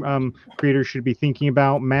long-term creators should be thinking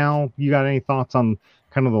about. Mal, you got any thoughts on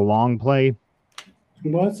kind of the long play?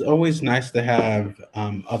 Well, it's always nice to have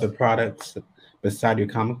other products beside your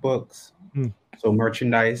comic books. So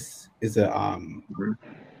merchandise is an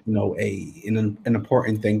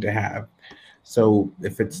important thing to have. So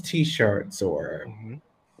if it's T-shirts or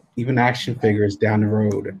even action figures down the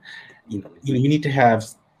road, you need to have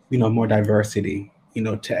more diversity,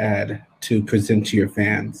 to add to present to your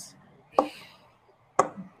fans.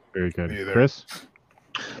 Very good, Chris.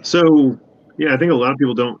 So yeah, I think a lot of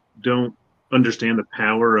people don't understand the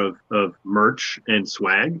power of merch and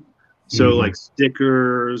swag. So like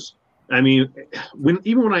stickers. I mean,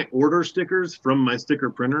 even when I order stickers from my sticker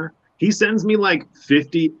printer, he sends me like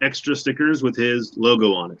 50 extra stickers with his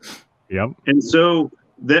logo on it. Yep. And so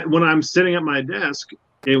that when I'm sitting at my desk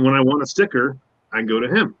and when I want a sticker, I go to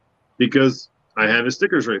him because I have his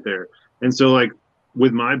stickers right there. And so like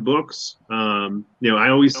with my books, I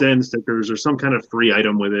always send stickers or some kind of free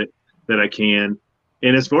item with it that I can.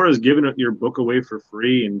 And as far as giving your book away for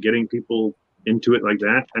free and getting people into it like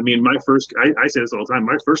that, I mean, I say this all the time,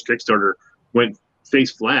 my first Kickstarter went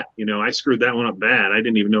face flat. I screwed that one up bad. I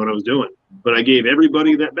didn't even know what I was doing. But I gave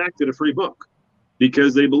everybody that backed it a free book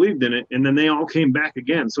because they believed in it. And then they all came back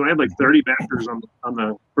again. So I had like 30 backers on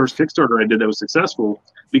the first Kickstarter I did that was successful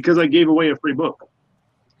because I gave away a free book.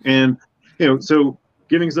 And, so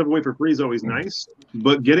giving stuff away for free is always nice,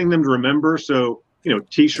 but getting them to remember. So,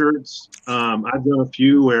 T-shirts, I've done a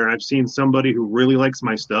few where I've seen somebody who really likes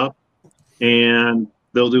my stuff and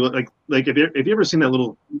they'll do it like if you ever seen that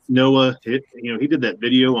little Noah hit, he did that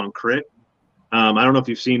video on Crit. I don't know if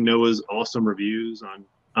you've seen Noah's awesome reviews on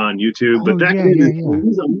YouTube, but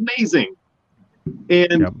he's amazing.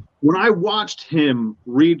 And when I watched him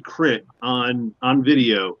read Crit on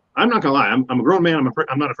video, I'm not gonna lie, I'm a grown man.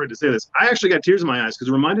 I'm not afraid to say this. I actually got tears in my eyes because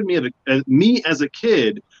it reminded me of me as a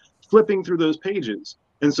kid flipping through those pages.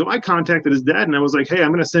 And so I contacted his dad and I was like, hey, I'm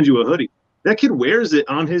going to send you a hoodie. That kid wears it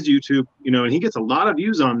on his YouTube, and he gets a lot of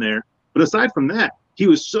views on there. But aside from that, he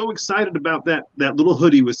was so excited about that little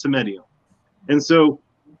hoodie with Cemedium. And so,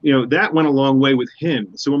 that went a long way with him.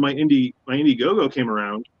 So when my Indiegogo came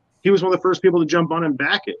around, he was one of the first people to jump on and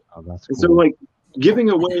back it. Oh, that's and cool. so giving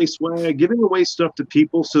away swag, giving away stuff to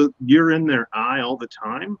people so you're in their eye all the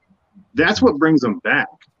time. That's what brings them back.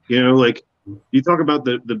 You know, like you talk about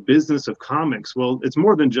the business of comics. Well, it's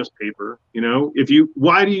more than just paper. You know,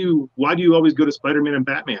 why do you always go to Spider-Man and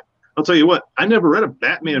Batman? I'll tell you what, I never read a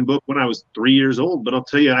Batman book when I was 3 years old, but I'll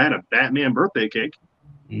tell you, I had a Batman birthday cake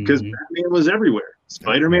because Batman was everywhere.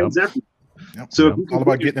 Spider-Man's everywhere. Yep. So all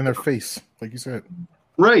about getting in their face, like you said.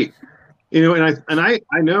 Right. You know, and I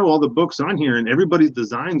know all the books on here, and everybody's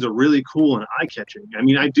designs are really cool and eye-catching. I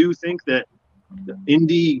mean, I do think that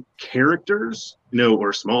indie characters, you know,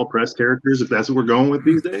 or small press characters, if that's what we're going with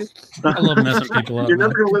these days. I love messing people up. You're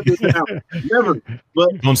never going to live this out. Never.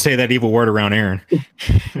 But Don't say that evil word around Aaron.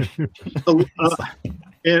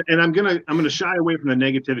 and I'm gonna shy away from the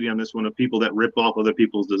negativity on this one of people that rip off other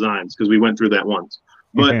people's designs, because we went through that once.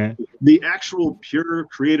 But the actual pure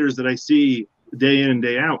creators that I see day in and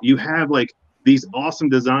day out, you have like these awesome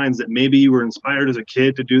designs that maybe you were inspired as a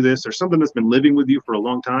kid to do this, or something that's been living with you for a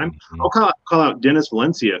long time. I'll call out Dennis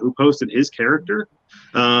Valencia, who posted his character.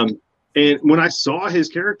 And when I saw his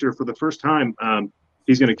character for the first time,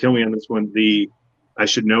 he's going to kill me on this one. I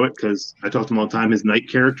should know it because I talk to him all the time. His knight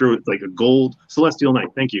character with like a gold celestial knight.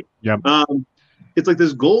 Thank you. Yep. It's like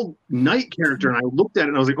this gold knight character, and I looked at it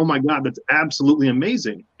and I was like, oh my God, that's absolutely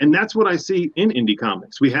amazing. And that's what I see in indie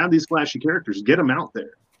comics. We have these flashy characters. Get them out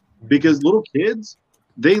there. Because little kids,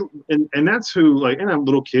 and that's who, like, and I'm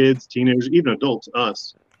little kids, teenagers, even adults,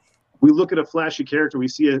 us. We look at a flashy character, we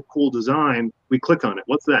see a cool design, we click on it.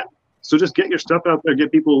 What's that? So just get your stuff out there,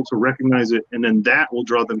 get people to recognize it, and then that will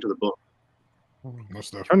draw them to the book.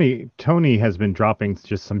 Tony has been dropping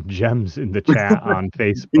just some gems in the chat on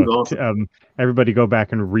Facebook. Awesome. Everybody go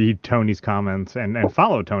back and read Tony's comments and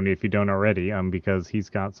follow Tony if you don't already, because he's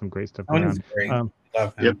got some great stuff going on.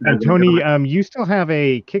 And Tony, you still have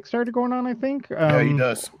a Kickstarter going on, I think. Yeah, he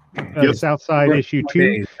does. Southside issue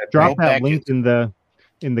 2. Drop that link in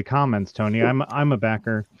the comments, Tony. I'm a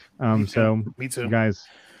backer. So me too. You guys,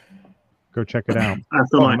 go check it out.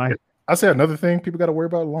 I'll say another thing people got to worry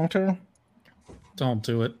about long term. Don't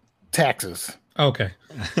do it. Taxes. Okay.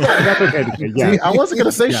 That's okay. Yeah. See, I wasn't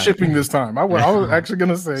going to say shipping this time. I was actually going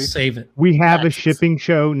to say save it. We have a shipping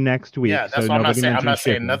show next week. Yeah, that's what I'm not saying. I'm not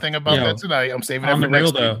saying nothing about that tonight. I'm saving it for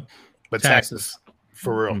next week. But taxes,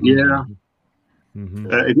 for real. Yeah.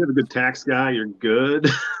 If you have a good tax guy, you're good.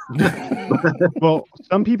 Well,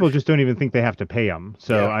 some people just don't even think they have to pay them.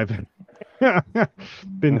 So I've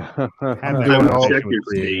been having check your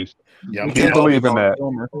state. Yeah, I can't believe in that.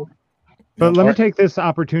 But let me take this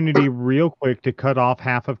opportunity real quick to cut off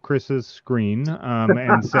half of Chris's screen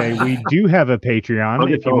and say we do have a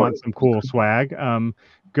Patreon if you want some cool swag.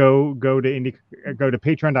 Go to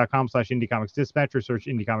patreon.com/IndieComicsDispatch or search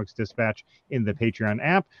Indie Comics Dispatch in the Patreon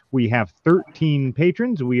app. We have 13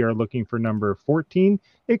 patrons. We are looking for number 14.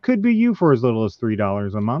 It could be you for as little as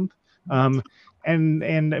 $3 a month.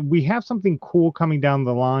 And we have something cool coming down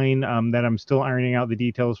the line that I'm still ironing out the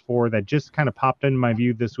details for, that just kind of popped into my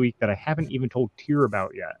view this week that I haven't even told Tier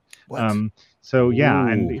about yet. So yeah,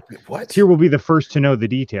 and Tier will be the first to know the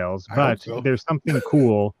details, but there's something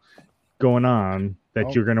cool going on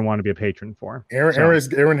that you're going to want to be a patron for.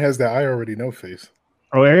 Aaron has that I already know face.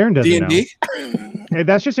 Oh, Aaron doesn't D&D? know. Hey,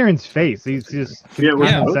 that's just Aaron's face. He's just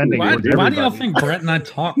condescending. Why do y'all think Brett and I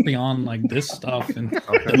talk beyond like this stuff and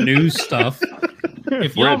the news stuff?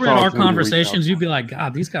 If y'all read our conversations, you'd be like,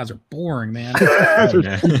 God, these guys are boring, man. They're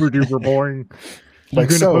super duper boring. You're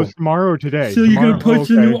going to post tomorrow or today? So you're going to post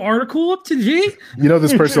a new article up today? You know,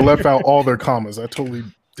 this person left out all their commas. I totally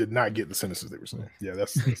did not get the sentences they were saying. Yeah,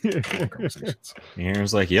 that's conversations.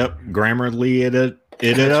 Aaron's like, yep, Grammarly it up.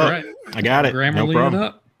 Right. I got it. Grammarly no it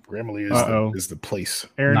up. Grammarly is the place.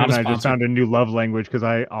 Aaron and I just found a new love language because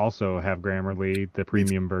I also have Grammarly, the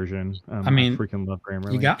premium version. I freaking love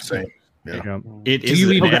Grammarly. You got same. Yeah. It Do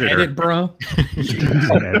you even edit, bro?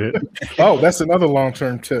 Edit. Oh, that's another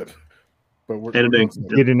long-term tip. But get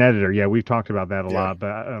an editor. Yeah, we've talked about that a lot.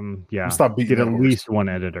 But stop beating get at least one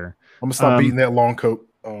editor. I'm gonna stop beating that long coat.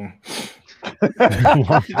 You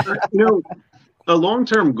know, a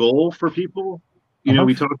long-term goal for people. You know,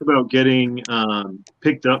 we talked about getting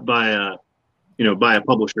picked up by a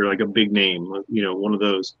publisher, like a big name, one of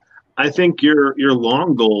those. I think your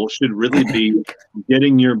long goal should really be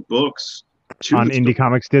getting your books on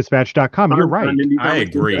IndieComicsDispatch.com. You're right. I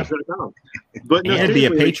agree. But no, it'd be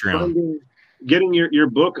a Patreon. Getting your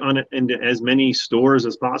book on it into as many stores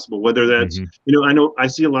as possible, whether that's, I know I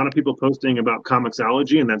see a lot of people posting about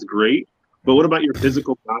Comixology, and that's great. But what about your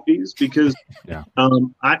physical copies? Because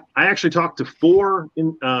I actually talked to 4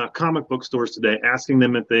 comic book stores today, asking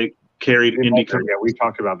them if they carried indie comics. Yeah, we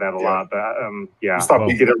talked about that a lot. But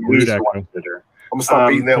get at least one editor. I'm gonna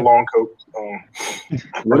stop eating that long coat.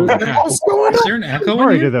 What's going on? Is there an echo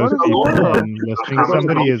Sorry in to here? those people listening.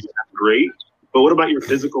 Somebody is great, but what about your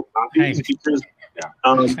physical copies? Hey. Because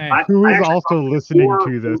who is actually also listening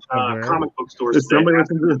to this somewhere. comic book stores. Is somebody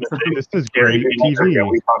listening to This is great TV. Yeah,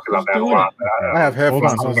 we talked about that a lot. I have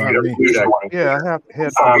headphones. Hold So on. it's not me. Yeah, I have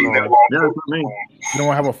headphones on. Yeah, it's not me. You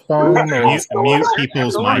don't have a phone or Mute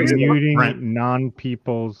people's I'm mics. muting Brent.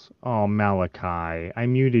 non-people's. Oh, Malachi, I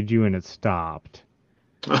muted you and it stopped.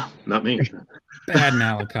 Oh, not me. Bad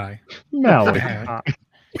Malachi. Malachi.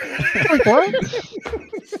 Like what?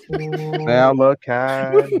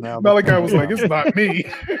 Malachi. Malachi was like, "It's not me."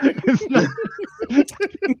 It's not.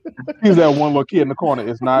 He's that one little kid in the corner.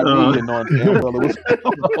 It's not me. And knowing damn well it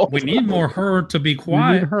was. We need more her to be We need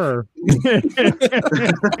quiet. her.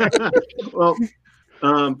 Well,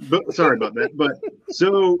 but sorry about that. But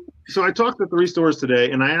so I talked to 3 stores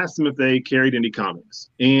today, and I asked them if they carried indie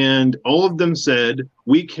comics, and all of them said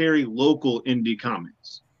we carry local indie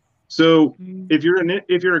comics. So if you're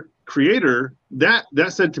a creator, that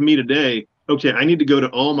said to me today, okay, I need to go to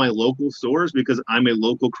all my local stores because I'm a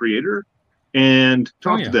local creator and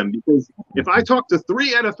talk to them, because if I talk to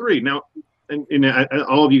 3 out of 3 now, and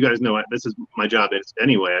all of you guys know this is my job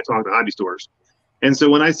anyway. I talk to hobby stores. And so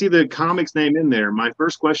when I see the comics name in there, my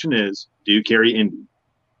first question is, do you carry indie?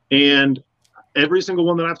 And every single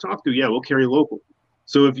one that I've talked to, yeah, we'll carry local.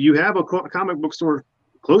 So if you have a comic book store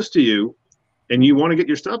close to you and you want to get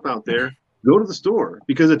your stuff out there, go to the store.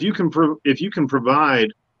 Because if you can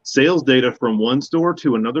provide sales data from one store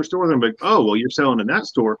to another store, then like, oh, well, you're selling in that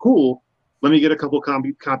store. Cool. Let me get a couple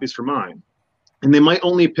copies for mine. And they might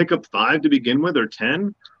only pick up 5 to begin with or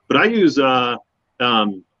 10. But I use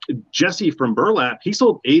Jesse from Burlap. He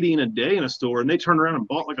sold 80 in a day in a store, and they turned around and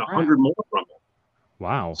bought like 100 more from him.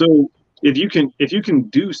 Wow. So if you can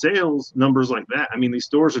do sales numbers like that, I mean, these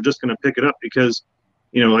stores are just going to pick it up because,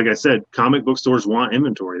 like I said, comic book stores want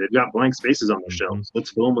inventory. They've got blank spaces on their shelves. Let's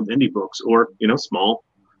fill them with indie books or, small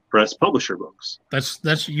press publisher books.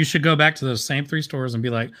 That's you should go back to those same 3 stores and be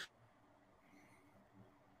like,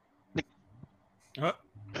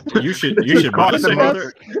 You should buy some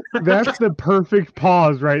other. That's the perfect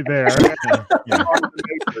pause right there.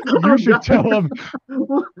 You should tell him.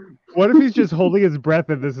 What if he's just holding his breath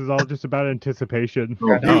and this is all just about anticipation?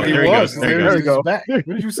 Oh, there he goes. There you go. Back. What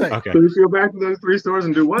did you say? Okay. So you go back to those 3 stores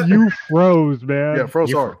and do what? You froze, man. Yeah,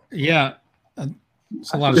 froze hard. yeah.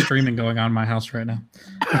 There's a lot of streaming going on in my house right now.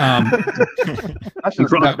 I should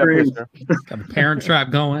have got that picture. Got the Parent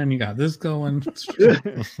Trap going. You got this going.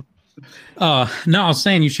 No, I was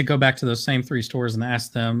saying you should go back to those same 3 stores and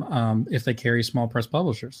ask them if they carry small press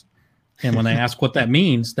publishers. And when they ask what that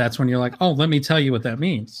means, that's when you're like, oh, let me tell you what that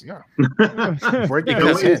means. Yeah. Because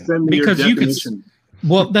you could.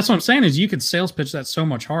 Well, that's what I'm saying is you could sales pitch that so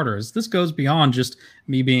much harder. Is this goes beyond just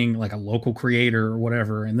me being like a local creator or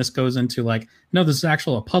whatever, and this goes into like, no, this is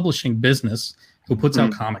actual a publishing business who puts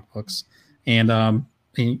out comic books, and I'm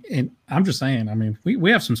just saying, I mean, we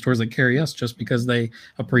have some stores that carry us just because they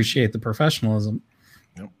appreciate the professionalism.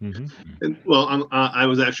 Yep. Mm-hmm. Well, I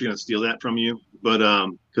was actually going to steal that from you, but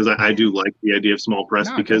because I do like the idea of small press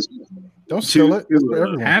because don't steal it. It's for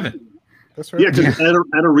everyone. Have it. That's right. Yeah, because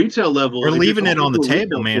at a retail level, we're leaving it on the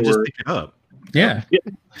table, man. Just pick it up. Yeah.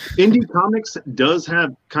 Indie comics does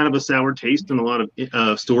have kind of a sour taste in a lot of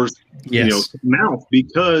stores, mouth,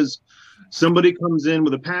 because somebody comes in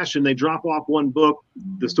with a passion, they drop off one book,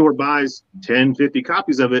 the store buys 10, 50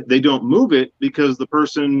 copies of it, they don't move it because the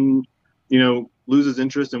person, loses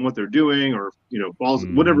interest in what they're doing or, falls,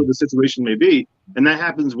 whatever the situation may be. And that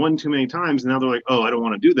happens one too many times. And now they're like, oh, I don't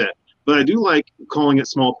want to do that. But I do like calling it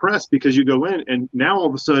small press because you go in and now all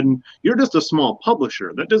of a sudden you're just a small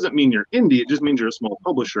publisher. That doesn't mean you're indie. It just means you're a small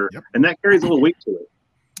publisher. Yep. And that carries a little weight to it.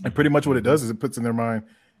 And pretty much what it does is it puts in their mind,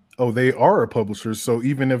 oh, they are a publisher. So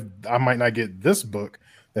even if I might not get this book,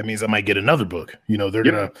 that means I might get another book. They're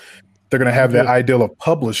gonna have that ideal of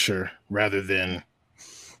publisher rather than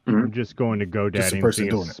I'm just going to GoDaddy and see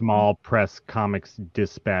if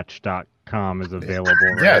smallpresscomicsdispatch.com is available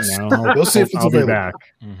right now. We'll see if it's available. Be back.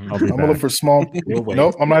 I'm gonna look for small.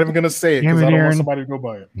 Nope, I'm not even gonna say it because I don't want somebody to go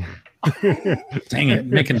buy it. Dang it,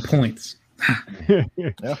 making points. Yeah.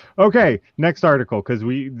 Okay, next article, because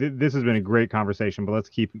this has been a great conversation, but let's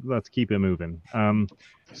keep it moving.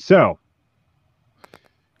 So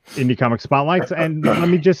Indie Comic Spotlights, and let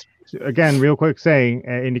me just again real quick say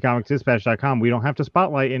at indiecomicsdispatch.com we don't have to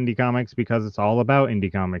spotlight indie comics because it's all about indie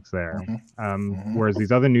comics there. Whereas these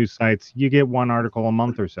other news sites, you get one article a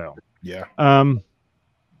month or so. Yeah.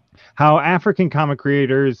 How African comic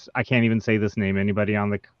creators, I can't even say this name, anybody on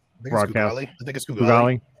the broadcast. I think it's Kugali.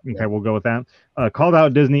 Kugali. Okay, Yeah. we'll go with that. Called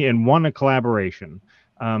out Disney and won a collaboration.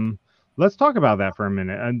 Let's talk about that for a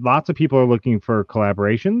minute. And lots of people are looking for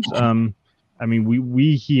collaborations. I mean,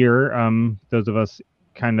 we hear those of us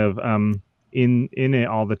kind of in it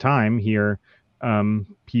all the time here.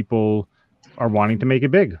 People are wanting to make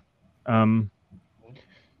it big.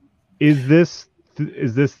 Is this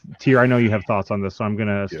Tier? I know you have thoughts on this, so I'm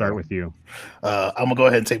gonna start with you. I'm gonna go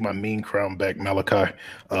ahead and take my mean crown back, Malachi.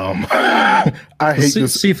 I hate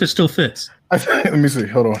this. See if it still fits. Let me see.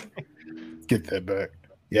 Hold on. Get that back.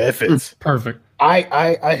 Yeah, it fits. Perfect.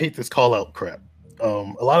 I hate this call out crap. A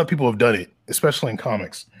lot of people have done it, especially in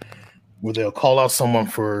comics, where they'll call out someone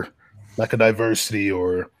for lack of diversity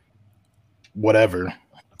or whatever,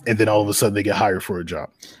 and then all of a sudden they get hired for a job.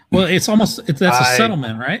 Well, that's a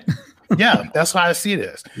settlement, right? Yeah, that's how I see it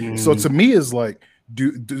as. So to me, is like,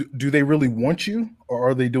 do they really want you, or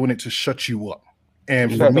are they doing it to shut you up?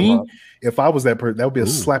 And for me, if I was that person, that would be a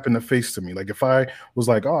slap in the face to me. Like if I was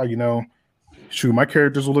like, oh, shoot, my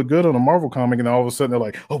characters will look good on a Marvel comic, and all of a sudden they're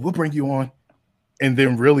like, oh, we'll bring you on. And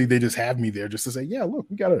then really they just have me there just to say, yeah, look,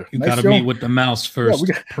 we got you got to meet with the mouse first.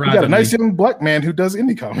 Yeah, we got a nice young black man who does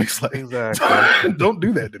indie comics. Like, exactly. Don't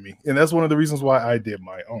do that to me. And that's one of the reasons why I did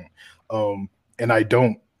my own. And I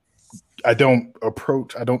don't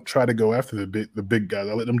try to go after the big guys.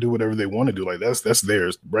 I let them do whatever they want to do. Like that's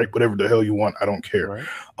theirs, right? Whatever the hell you want, I don't care.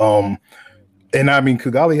 Right. And I mean,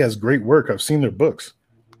 Kugali has great work. I've seen their books,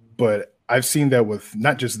 but I've seen that with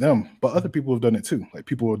not just them, but other people have done it too. Like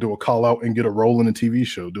people will do a call out and get a role in a TV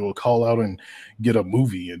show, do a call out and get a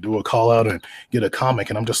movie, and do a call out and get a comic.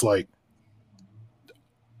 And I'm just like,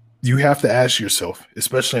 you have to ask yourself,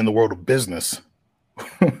 especially in the world of business,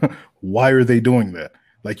 why are they doing that?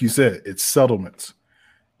 Like you said, it's settlements.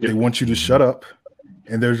 They want you to shut up,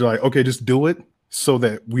 and they're like, okay, just do it so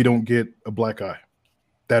that we don't get a black eye.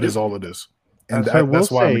 That is all it is. And that's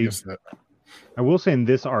why I'm against that. I will say in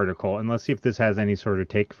this article, and let's see if this has any sort of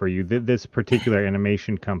take for you, this particular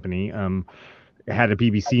animation company had a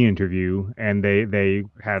BBC interview, and they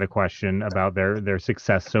had a question about their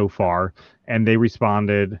success so far, and they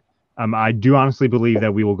responded, I do honestly believe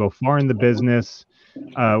that we will go far in the business.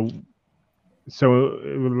 So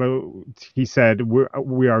he said,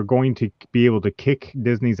 we are going to be able to kick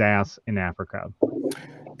Disney's ass in Africa.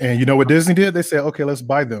 And you know what Disney did? They said, okay, let's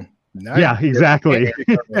buy them. Now yeah, exactly.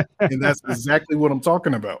 And that's exactly what I'm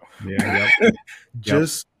talking about. Yeah.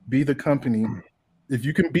 Just be the company. If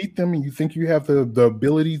you can beat them and you think you have the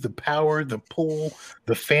ability, the power, the pull,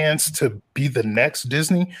 the fans to be the next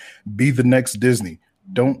Disney, be the next Disney.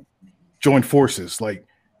 Don't join forces. Like,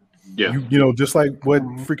 just like what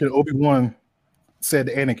freaking Obi-Wan said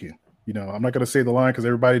to Anakin. I'm not going to say the line because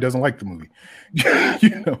everybody doesn't like the movie.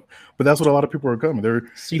 But that's what a lot of people are coming.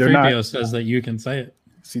 C-3PO says that you can say it.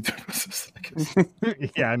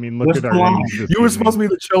 Yeah, I mean, look at our names. You were supposed to be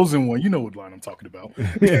the chosen one. You know what line I'm talking about.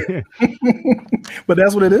 But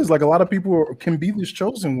that's what it is. Like a lot of people can be this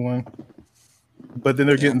chosen one, but then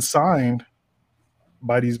they're getting signed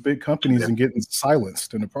by these big companies and getting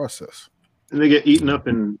silenced in the process. And they get eaten up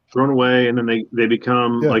and thrown away, and then they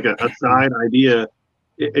become like a side idea.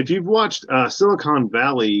 If you've watched Silicon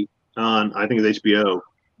Valley on, I think it's HBO,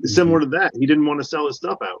 similar to that. He didn't want to sell his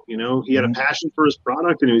stuff out. He had a passion for his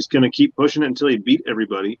product, and he was going to keep pushing it until he beat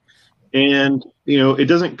everybody. And it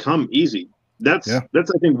doesn't come easy. That's I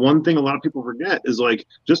think one thing a lot of people forget is like,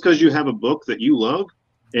 just because you have a book that you love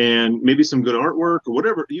and maybe some good artwork or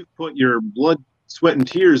whatever, you've put your blood, sweat, and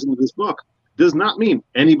tears into this book, does not mean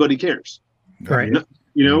anybody cares. Right.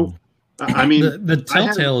 I mean, the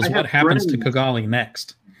telltale is what happens to Kugali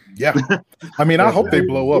next. Yeah, I mean, I hope they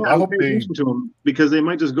blow up. I hope they listen to them because they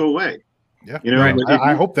might just go away. Yeah, right.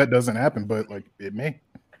 I hope that doesn't happen, but like it may.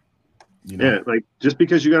 Yeah, like just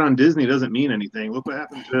because you got on Disney doesn't mean anything. Look what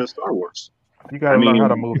happened to Star Wars. You got to learn how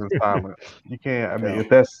to move in silence. You can't. I mean,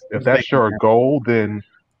 if that's your goal, then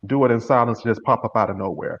do it in silence. Just pop up out of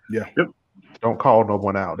nowhere. Yeah. Yep. Don't call no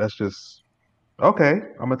one out. That's just okay.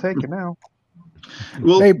 I'm gonna take it now.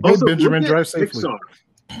 Well, hey also, Benjamin, drive safely.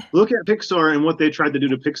 Look at Pixar and what they tried to do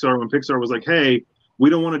to Pixar when Pixar was like, hey, we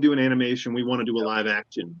don't want to do an animation. We want to do a live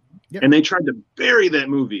action. Yep. And they tried to bury that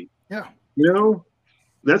movie. Yeah.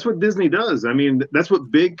 That's what Disney does. I mean, that's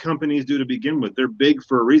what big companies do to begin with. They're big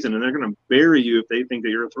for a reason, and they're going to bury you if they think that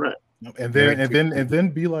you're a threat. And then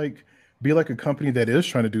be like a company that is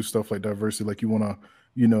trying to do stuff like diversity. Like you want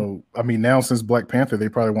to, I mean, now since Black Panther, they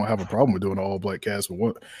probably won't have a problem with doing an all black cast.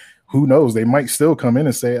 But who knows? They might still come in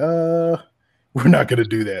and say, we're not going to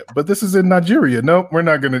do that. But this is in Nigeria. No, we're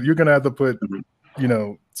not going to. You're going to have to put,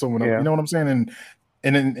 someone else. You know what I'm saying?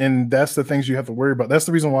 And that's the things you have to worry about. That's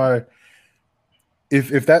the reason why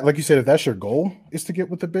if that, like you said, if that's your goal is to get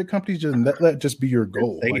with the big companies, just let just be your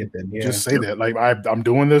goal. Say Like, it then, yeah. just say that. Like I'm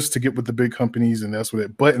doing this to get with the big companies, and that's what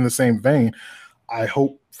it. But in the same vein, I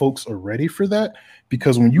hope folks are ready for that,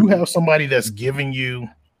 because when you have somebody that's giving you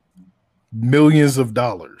millions of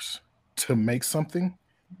dollars to make something,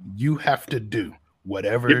 you have to do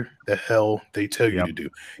whatever the hell they tell you to do.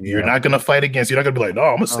 You're not gonna fight against. You're not gonna be like, no,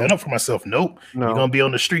 I'm gonna stand up for myself. Nope. You're gonna be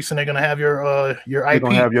on the streets and they're gonna have your IP.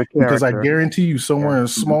 Have your Because I character. guarantee you, somewhere in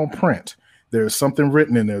small print, there's something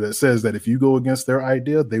written in there that says that if you go against their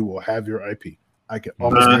idea, they will have your IP. I can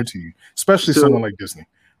almost guarantee you, especially someone like Disney.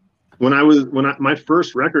 My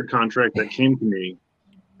first record contract that came to me,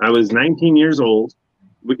 I was 19 years old.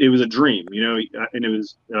 It was a dream, and it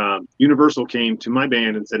was Universal came to my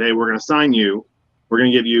band and said, "Hey, we're going to sign you. We're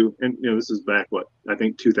going to give you," and this is back I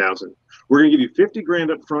think 2000. We're going to give you 50 grand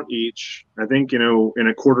up front each. I think in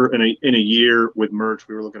a year with merch,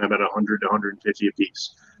 we were looking at about 100 to 150 a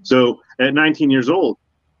piece. So at 19 years old,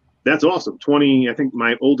 that's awesome. I think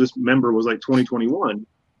my oldest member was like 21.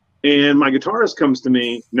 And my guitarist comes to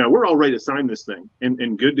me, "No, we're all ready to sign this thing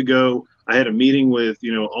and good to go." I had a meeting with,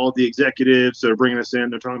 all the executives that are bringing us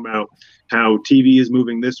in. They're talking about how TV is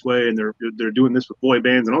moving this way, and they're doing this with boy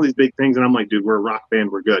bands and all these big things. And I'm like, dude, we're a rock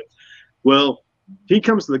band. We're good. Well, he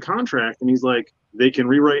comes to the contract and he's like, they can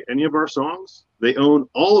rewrite any of our songs. They own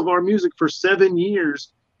all of our music for 7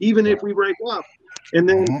 years, even if we break up. And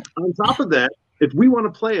then on top of that, if we want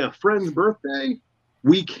to play a friend's birthday,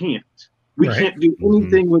 we can't. We can't do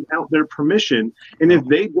anything without their permission. And if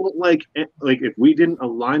they don't like if we didn't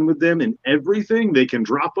align with them in everything, they can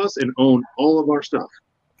drop us and own all of our stuff.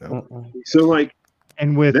 So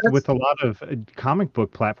and with a lot of comic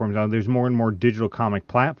book platforms now, there's more and more digital comic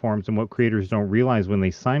platforms, and what creators don't realize when they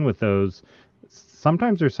sign with those,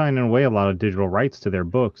 sometimes they're signing away a lot of digital rights to their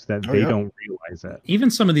books that they don't realize it. Even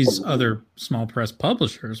some of these other small press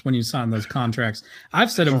publishers, when you sign those contracts, I've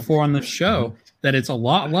said it before on the show, that it's a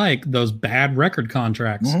lot like those bad record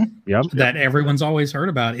contracts that everyone's always heard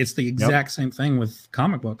about. It's the exact same thing with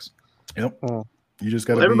comic books. You just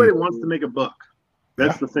got everybody wants to make a buck.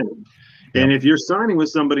 That's the thing. And if you're signing with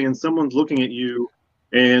somebody and someone's looking at you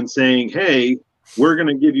and saying, "Hey, we're going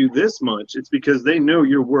to give you this much," it's because they know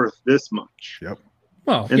you're worth this much.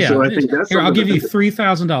 Well, and so I think that's here, I'll give you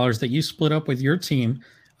 $3,000 that you split up with your team,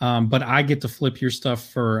 but I get to flip your stuff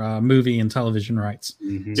for movie and television rights.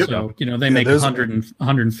 So they make 100 and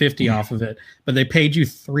 150 off of it, but they paid you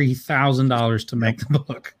 $3,000 to make the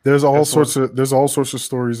book. There's all sorts of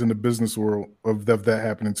stories in the business world of that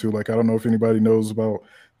happening too. Like, I don't know if anybody knows about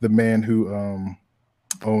the man who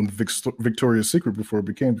owned Victoria's Secret before it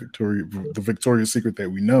became the Victoria's Secret that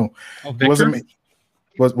we know. Oh, Victor?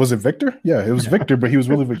 Was it Victor? Yeah, it was Victor, but he was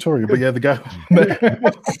really Victoria. But yeah, the guy,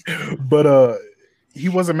 but he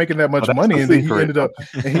wasn't making that much money, and then he ended up,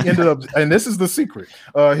 and this is the secret.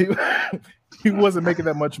 He wasn't making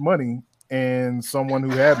that much money, and someone who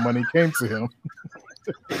had money came to him.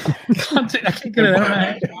 I can't get it out of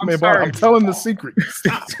my head. I'm telling the secret.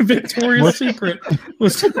 Victoria's Secret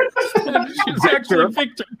was actually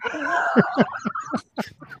Victor.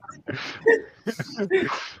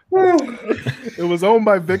 It was owned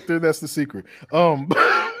by Victor. That's the secret.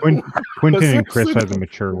 Quentin and Chris are the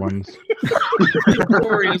mature ones.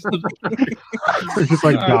 They're just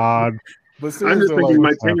like God. But I'm just thinking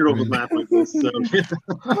my 10-year-old would laugh like this. So.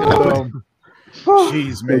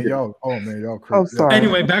 Jeez, man, y'all crazy.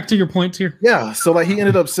 Anyway, back to your point here. Yeah, so he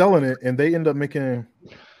ended up selling it, and they ended up making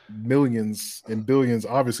millions and billions.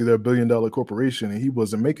 Obviously, they're a $1 billion corporation, and he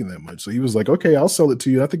wasn't making that much. So he was like, "Okay, I'll sell it to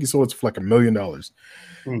you." I think he sold it for like $1 million,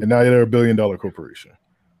 and now they're a $1 billion corporation.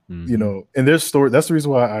 And there's story. That's the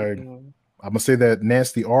reason why I'm gonna say that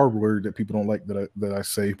nasty R word that people don't like that I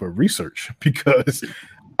say, but research, because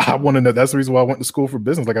I want to know. That's the reason why I went to school for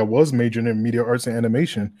business. Like, I was majoring in media arts and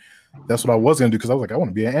animation. That's what I was gonna do, because I was like, I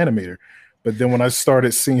want to be an animator. But then when I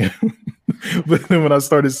started seeing,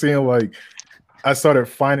 like, I started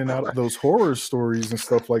finding out those horror stories and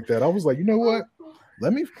stuff like that, I was like, you know what?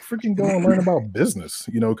 Let me freaking go and learn about business,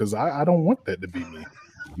 because I don't want that to be me.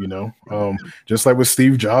 Just like with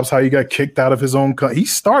Steve Jobs, how he got kicked out of his own company. He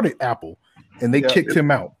started Apple, and they kicked him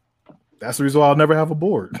out. That's the reason why I'll never have a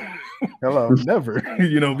board. Never.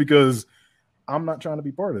 Because I'm not trying to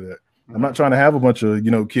be part of that. I'm not trying to have a bunch of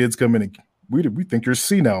kids come in and we think you're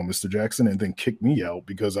senile, Mr. Jackson, and then kick me out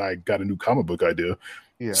because I got a new comic book idea.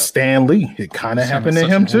 Stan Lee, it kind of happened to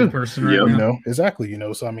him too. Exactly.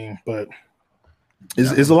 So I mean, but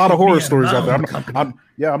it's a lot of horror stories out there.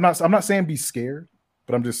 I'm not saying be scared,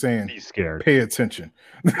 but I'm just saying be scared. Pay attention.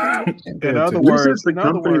 In other words, the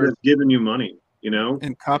company that's giving you money,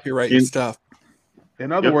 and copyright your stuff.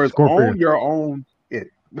 In other words, own your own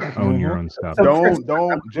own your own stuff. So Chris,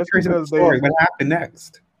 Don't I'm just curious about because the story. What happened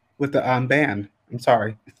next with the band? I'm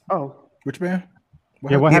sorry. Oh, Which band?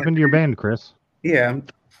 What happened to your band, Chris? Yeah.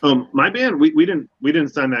 My band, we didn't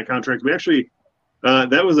sign that contract. We actually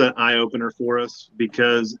that was an eye opener for us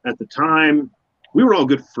because at the time we were all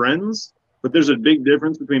good friends, but there's a big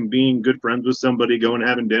difference between being good friends with somebody, going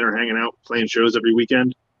having dinner, hanging out, playing shows every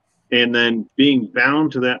weekend, and then being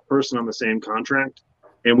bound to that person on the same contract.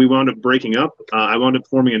 And we wound up breaking up. I wound up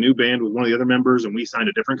forming a new band with one of the other members, and we signed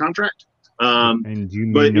a different contract. And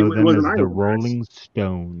you but know it them wasn't as the either. Rolling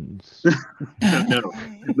Stones.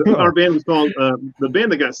 No, our band was called the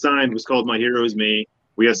band that got signed was called My Hero Is Me.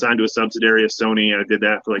 We got signed to a subsidiary of Sony, and I did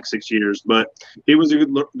that for like 6 years. But it was a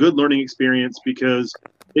good learning experience because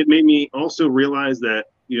it made me also realize that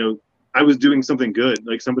I was doing something good.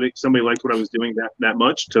 Like somebody liked what I was doing that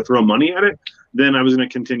much to throw money at it. Then I was going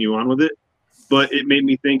to continue on with it. But it made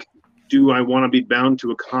me think, do I want to be bound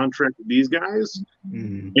to a contract with these guys?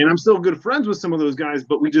 And I'm still good friends with some of those guys,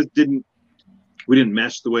 but we just didn't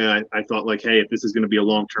mesh the way I thought, like, hey, if this is going to be a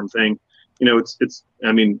long-term thing,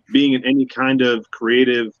 being in any kind of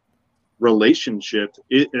creative relationship,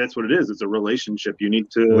 that's what it is. It's a relationship. You need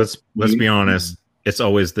to, let's be honest. It's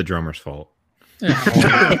always the drummer's fault.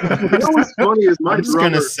 What's funny is I'm just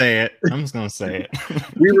gonna say it.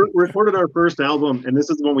 We recorded our first album, and this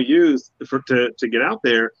is the one we used to get out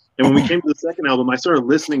there. And when we came to the second album, I started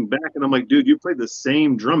listening back, and I'm like, dude, you played the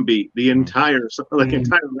same drum beat the entire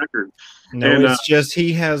record. No, and, it's just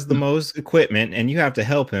he has the most equipment, and you have to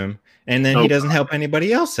help him, and then he doesn't help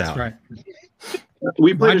anybody else out. That's right.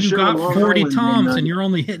 We played. You got 40 toms, and you're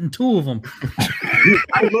only hitting 2 of them.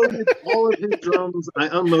 I loaded all of his drums. I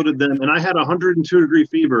unloaded them, and I had 102-degree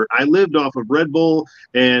fever. I lived off of Red Bull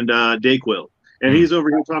and Dayquil, and he's over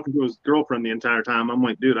here talking to his girlfriend the entire time. I'm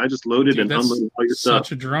like, dude, I just loaded and unloaded all your stuff.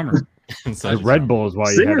 Such a drummer. The Red Bull is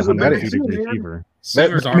why you had 102-degree fever.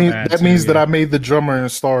 That means that I made the drummer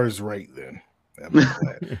and stars right then.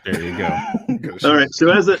 There you go. All right.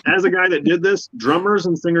 So as a guy that did this, drummers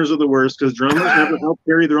and singers are the worst because drummers never help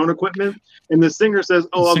carry their own equipment, and the singer says,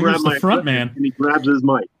 "Oh, I'll grab my front man," and he grabs his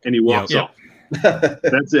mic and he walks off.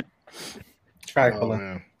 That's it.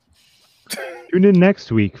 Tune in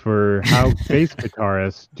next week for how bass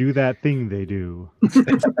guitarists do that thing they do.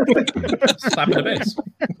 Slapping the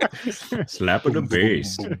bass. Slapping the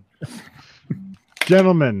bass.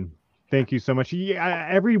 Gentlemen, thank you so much. Yeah,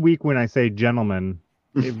 every week when I say gentlemen,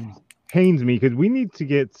 it pains me because we need to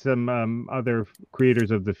get some other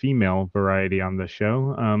creators of the female variety on the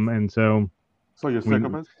show. And so you're sick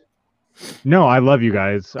of us? No, I love you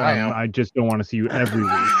guys. I just don't want to see you every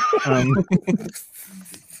week.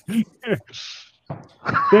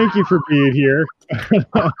 Thank you for being here.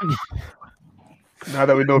 Now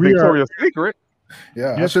that we know Victoria's secret.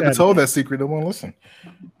 Yeah, I should have told that secret. They won't listen.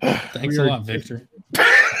 Thanks a lot, Victor.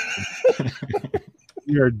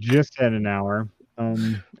 We are just at an hour.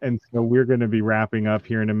 And so we're going to be wrapping up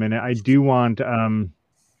here in a minute. I do want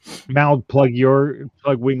Mal, plug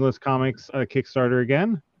Wingless Comics Kickstarter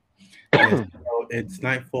again. So it's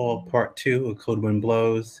Nightfall Part 2 of Cold Wind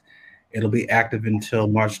Blows. It'll be active until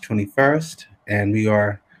March 21st, and we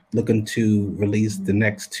are looking to release the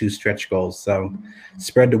next 2 stretch goals. So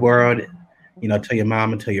spread the word, tell your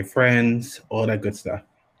mom and tell your friends, all that good stuff.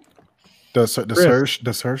 Does her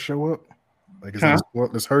show up? Like,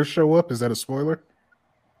 does her show up? Is that a spoiler?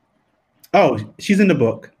 Oh, she's in the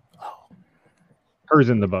book. Hers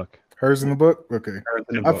in the book. Hers in the book? Okay.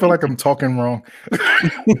 I feel like I'm talking wrong. Hers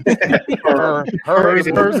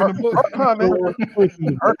in the book.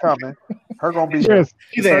 Her comment. Her gonna be yes.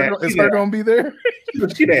 there. Is her gonna be there?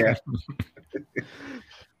 She there.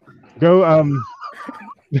 Go.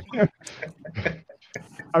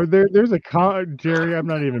 There's a Jerry. I'm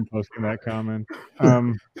not even posting that comment.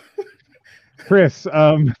 Chris,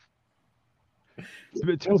 tell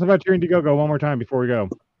us about your Indiegogo one more time before we go.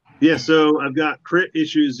 Yeah, so I've got Crit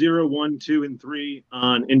issues 0, 1, 2, and 3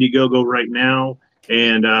 on Indiegogo right now,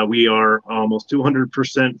 and we are almost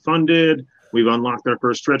 200% funded. We've unlocked our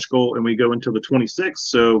first stretch goal, and we go until the 26th.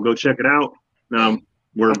 So go check it out.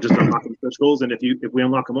 We're just unlocking stretch goals, and if we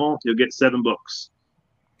unlock them all, you'll get 7 books.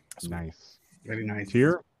 Nice, very nice.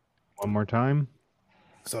 Here, one more time.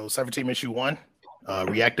 So 17 issue 1.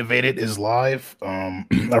 Reactivated is live.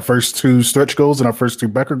 Our first 2 stretch goals and our first 2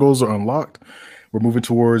 backer goals are unlocked. We're moving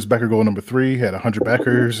towards backer goal number 3 at 100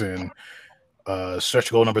 backers, and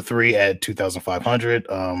stretch goal number 3 at 2,500.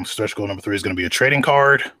 Stretch goal number 3 is going to be a trading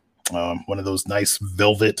card, one of those nice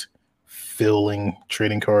velvet filling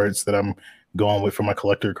trading cards that I'm going with for my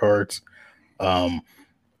collector cards.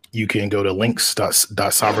 you can go to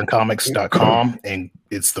links.sovereigncomics.com, and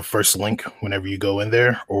it's the first link whenever you go in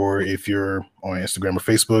there. Or if you're on Instagram or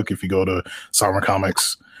Facebook, if you go to Sovereign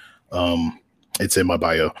Comics, it's in my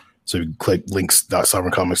bio. So you click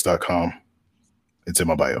links.sovereigncomics.com. It's in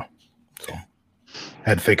my bio. So I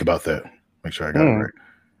had to think about that. Make sure I got it right.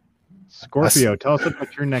 Scorpio, tell us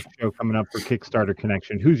about your next show coming up for Kickstarter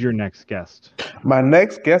Connection. Who's your next guest? My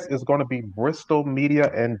next guest is going to be Bristol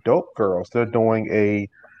Media and Dope Girls. They're doing a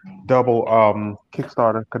double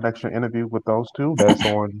Kickstarter Connection interview with those two. That's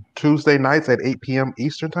on Tuesday nights at 8 p.m.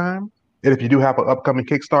 Eastern Time. And if you do have an upcoming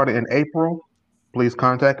Kickstarter in April, please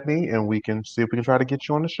contact me and we can see if we can try to get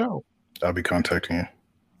you on the show. I'll be contacting you.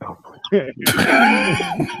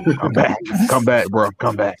 Come back, bro.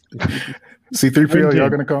 Come back. C3PO, y'all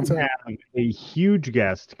gonna contact? We have a huge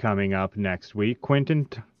guest coming up next week. Quentin,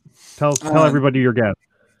 tell everybody your guest.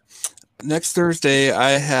 Next Thursday,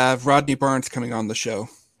 I have Rodney Barnes coming on the show.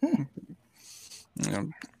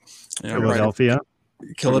 Philadelphia.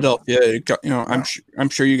 Philadelphia. I'm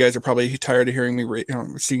sure you guys are probably tired of hearing me,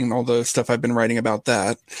 seeing all the stuff I've been writing about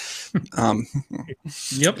that.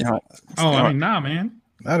 Yep. Nah, man.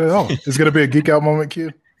 Not at all. It's gonna be a geek out moment,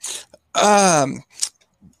 Q.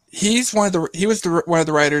 He was one of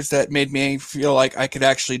the writers that made me feel like I could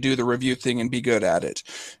actually do the review thing and be good at it.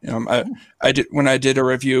 I did a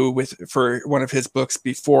review for one of his books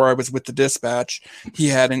before I was with the Dispatch. He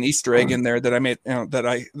had an Easter egg in there that I made,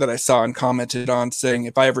 that I saw and commented on, saying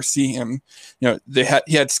if I ever see him, he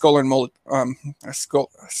had Scully and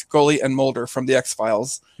Mulder from the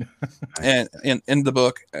X-Files, and in the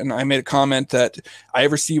book, and I made a comment that I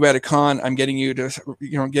ever see you at a con, I'm getting you to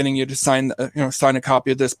sign a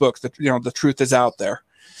copy of this book. That the truth is out there.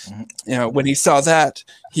 When he saw that,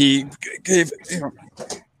 he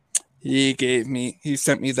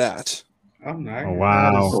sent me that. Oh, nice. Oh,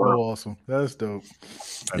 wow. That is so awesome. That's dope.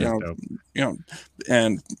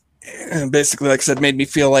 And basically, like I said, made me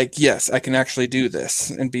feel like, yes, I can actually do this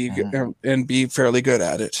and be fairly good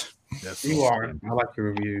at it. Yes, You are. I like your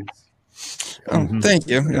reviews. Thank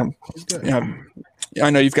you. I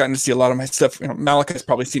know you've gotten to see a lot of my stuff. Malik has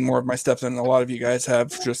probably seen more of my stuff than a lot of you guys have,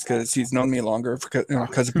 just because he's known me longer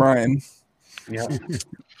because of Brian. Yeah.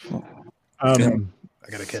 I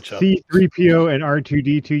gotta catch up. C3PO and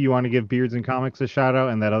R2D2, you want to give Beards and Comics a shout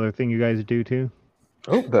out, and that other thing you guys do too?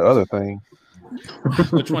 Oh, the other thing.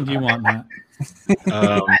 Which one do you want, Matt?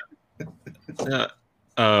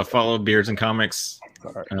 Follow Beards and Comics.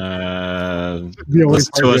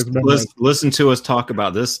 Listen to us talk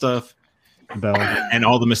about this stuff. And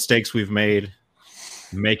all the mistakes we've made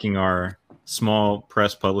making our small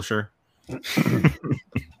press publisher.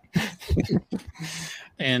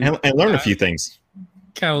 and learn a few things.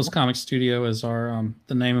 Cowell's Comic Studio is our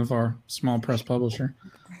the name of our small press publisher.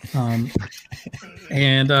 And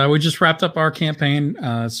we just wrapped up our campaign.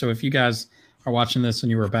 So if you guys are watching this and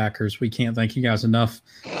you were backers, we can't thank you guys enough.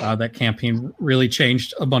 That campaign really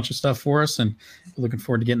changed a bunch of stuff for us, and we're looking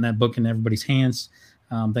forward to getting that book in everybody's hands.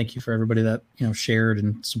 Thank you for everybody that shared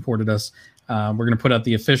and supported us. We're going to put out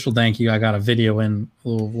the official thank you. I got a video in a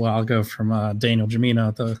little while ago from Daniel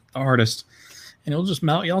Jamina, the artist, and it'll just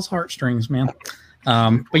melt y'all's heartstrings, man.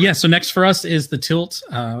 But yeah, so next for us is the Tilt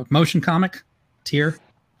motion comic tier.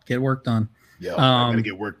 Get work done. Yeah, I gotta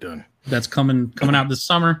get work done. That's coming out this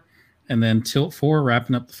summer, and then Tilt 4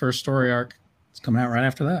 wrapping up the first story arc. It's coming out right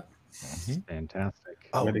after that. Fantastic.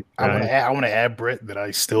 Oh, I want to add, Brett, that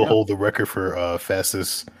I still hold the record for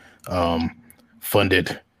fastest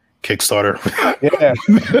funded Kickstarter. Yeah,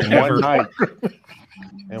 in one night.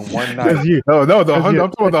 In one night. I'm talking about the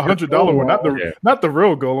 $100 one, not the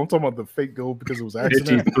real goal. I'm talking about the fake goal because it was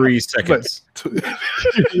accident. 53 seconds.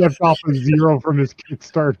 He left off a 0 from his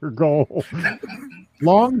Kickstarter goal.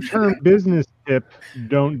 Long-term business tip: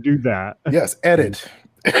 don't do that. Yes, edit.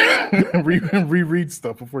 Reread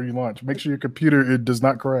stuff before you launch. Make sure your computer does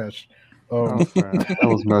not crash. That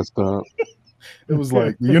was messed up. It was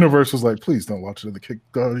like the universe was like, please don't launch it to the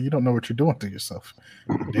Kickstarter. You don't know what you're doing to yourself.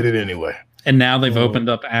 Did it anyway. And now they've opened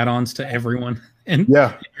up add-ons to everyone. And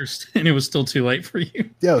and it was still too late for you.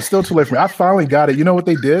 Yeah, it was still too late for me. I finally got it. You know what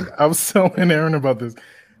they did? I was telling Aaron about this.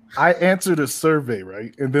 I answered a survey,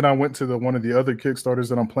 right? And then I went to one of the other Kickstarters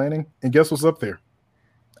that I'm planning. And guess what's up there?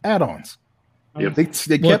 Add-ons. Yep. They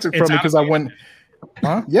kept it from me because I went,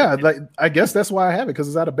 yeah, like I guess that's why I have it, because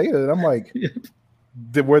it's out of beta. And I'm like,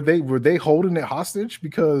 were they holding it hostage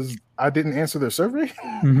because I didn't answer their survey?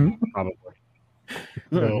 Mm-hmm. Probably.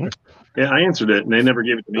 So, yeah, I answered it, and they never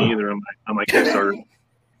gave it to me either on my Kickstarter.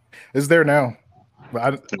 It's there now.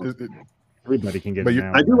 But everybody can get it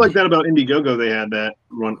now. I do like that about Indiegogo. They had that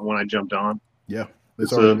when I jumped on. Yeah,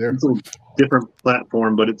 it's already there. different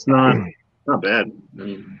platform, but it's not bad. I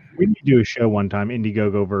mean, We need to do a show one time,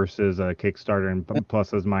 Indiegogo versus Kickstarter, and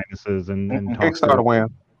pluses, minuses, and talk through Kickstarter it. win.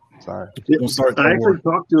 Sorry. Don't start I that actually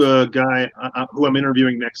war. talked to a guy who I'm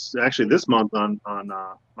interviewing this month on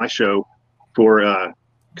my show for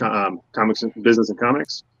comics and business and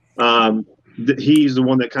comics. He's the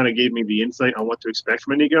one that kind of gave me the insight on what to expect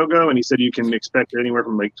from Indiegogo, and he said you can expect anywhere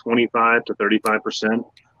from like 25 to 35%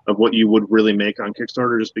 of what you would really make on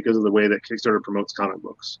Kickstarter, just because of the way that Kickstarter promotes comic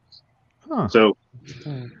books. Huh. So,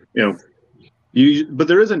 but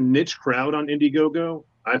there is a niche crowd on Indiegogo.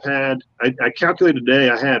 I calculated today,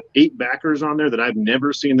 I have 8 backers on there that I've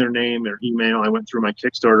never seen their name or email. I went through my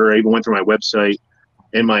Kickstarter, I even went through my website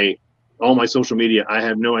and all my social media. I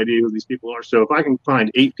have no idea who these people are. So if I can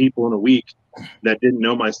find 8 people in a week that didn't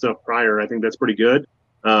know my stuff prior, I think that's pretty good.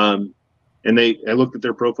 And I looked at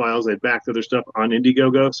their profiles, they backed other stuff on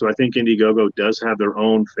Indiegogo. So I think Indiegogo does have their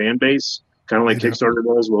own fan base, kind of like Kickstarter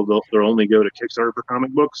does. Well, they'll only go to Kickstarter for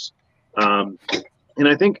comic books. And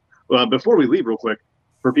I think before we leave real quick,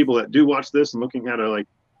 for people that do watch this and looking at like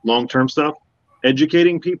long-term stuff,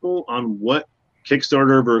 educating people on what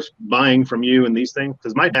Kickstarter versus buying from you and these things,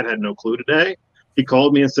 because my dad had no clue today. He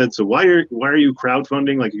called me and said, so why are you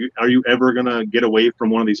crowdfunding? Like, are you ever going to get away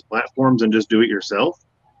from one of these platforms and just do it yourself?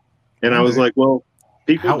 And I was like, well,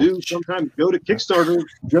 people do sometimes go to Kickstarter.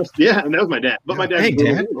 And that was my dad. But my dad,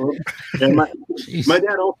 and my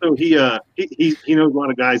dad also he knows a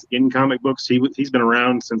lot of guys in comic books. He's been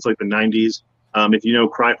around since like the 90s. If you know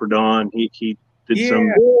Cry for Dawn, he did some.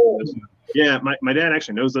 Yeah, my dad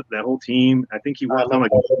actually knows that whole team. I think he worked on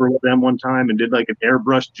like a cover with them one time and did like an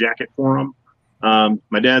airbrush jacket for them.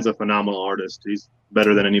 My dad's a phenomenal artist. He's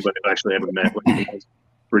better than anybody I've actually ever met. It's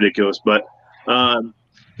ridiculous, but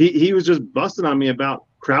he was just busting on me about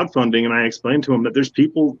crowdfunding, and I explained to him that there's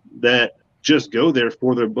people that just go there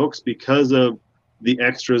for their books because of the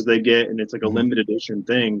extras they get, and it's like a limited edition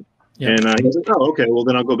thing. Yep. And he was like, oh, okay, well,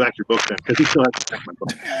 then I'll go back to your book then, because he still has to check my book.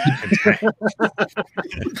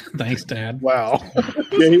 Thanks, Dad. Wow.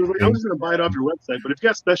 Yeah, he was like, I'm just going to buy it off your website, but if you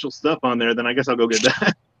got special stuff on there, then I guess I'll go get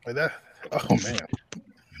that. Like that? Oh, man.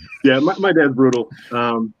 Yeah, my dad's brutal.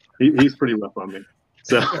 He's pretty rough on me.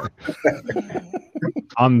 So,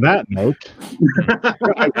 on that note,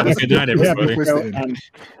 good night, everybody.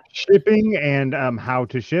 Shipping and how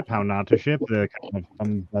to ship, how not to ship, the kind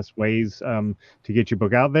of best ways to get your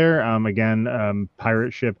book out there. Again,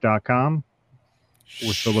 pirateship.com.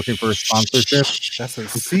 We're still looking for a sponsorship. That's a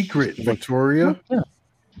secret, Victoria.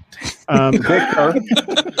 Victor.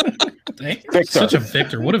 Such a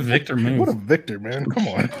Victor. What a Victor move. What a Victor, man. Come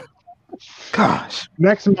on. Gosh.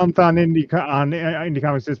 Next month on Indie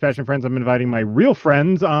Comics Dispatch and Friends, I'm inviting my real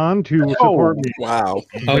friends on to support me. Wow.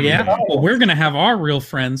 Oh, yeah? Well, we're going to have our real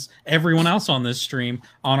friends, everyone else on this stream,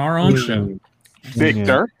 on our own show.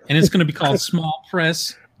 Victor. And it's going to be called Small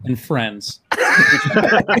Press and Friends.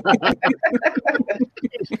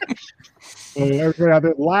 Everybody out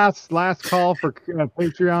there, last call for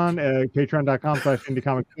Patreon, patreon.com/Indie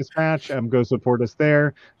Comics Dispatch. Go support us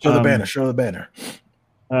there. Show the banner.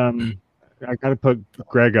 I gotta put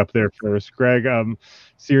Greg up there first. Greg,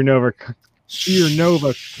 Seer Nova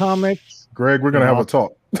Comics. Greg, we're gonna have a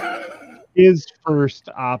talk. His first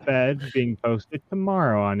op-ed being posted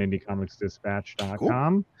tomorrow on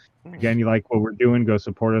IndieComicsDispatch.com. Cool. Again, you like what we're doing, go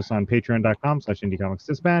support us on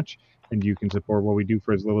patreon.com/IndieComicsDispatch, and you can support what we do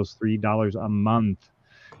for as little as $3 a month.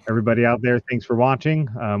 Everybody out there, thanks for watching.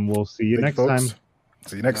 We'll see you next time.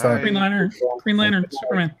 See you next time. Green Lantern,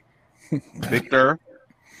 Superman.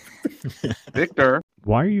 Victor.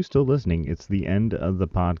 Why are you still listening? It's the end of the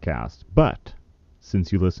podcast. But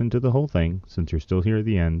since you listened to the whole thing, since you're still here at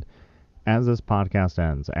the end, as this podcast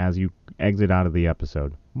ends, as you exit out of the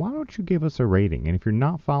episode, why don't you give us a rating? And if you're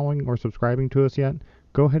not following or subscribing to us yet,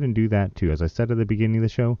 go ahead and do that too. As I said at the beginning of the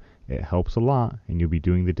show, it helps a lot, and you'll be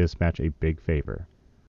doing the Dispatch a big favor.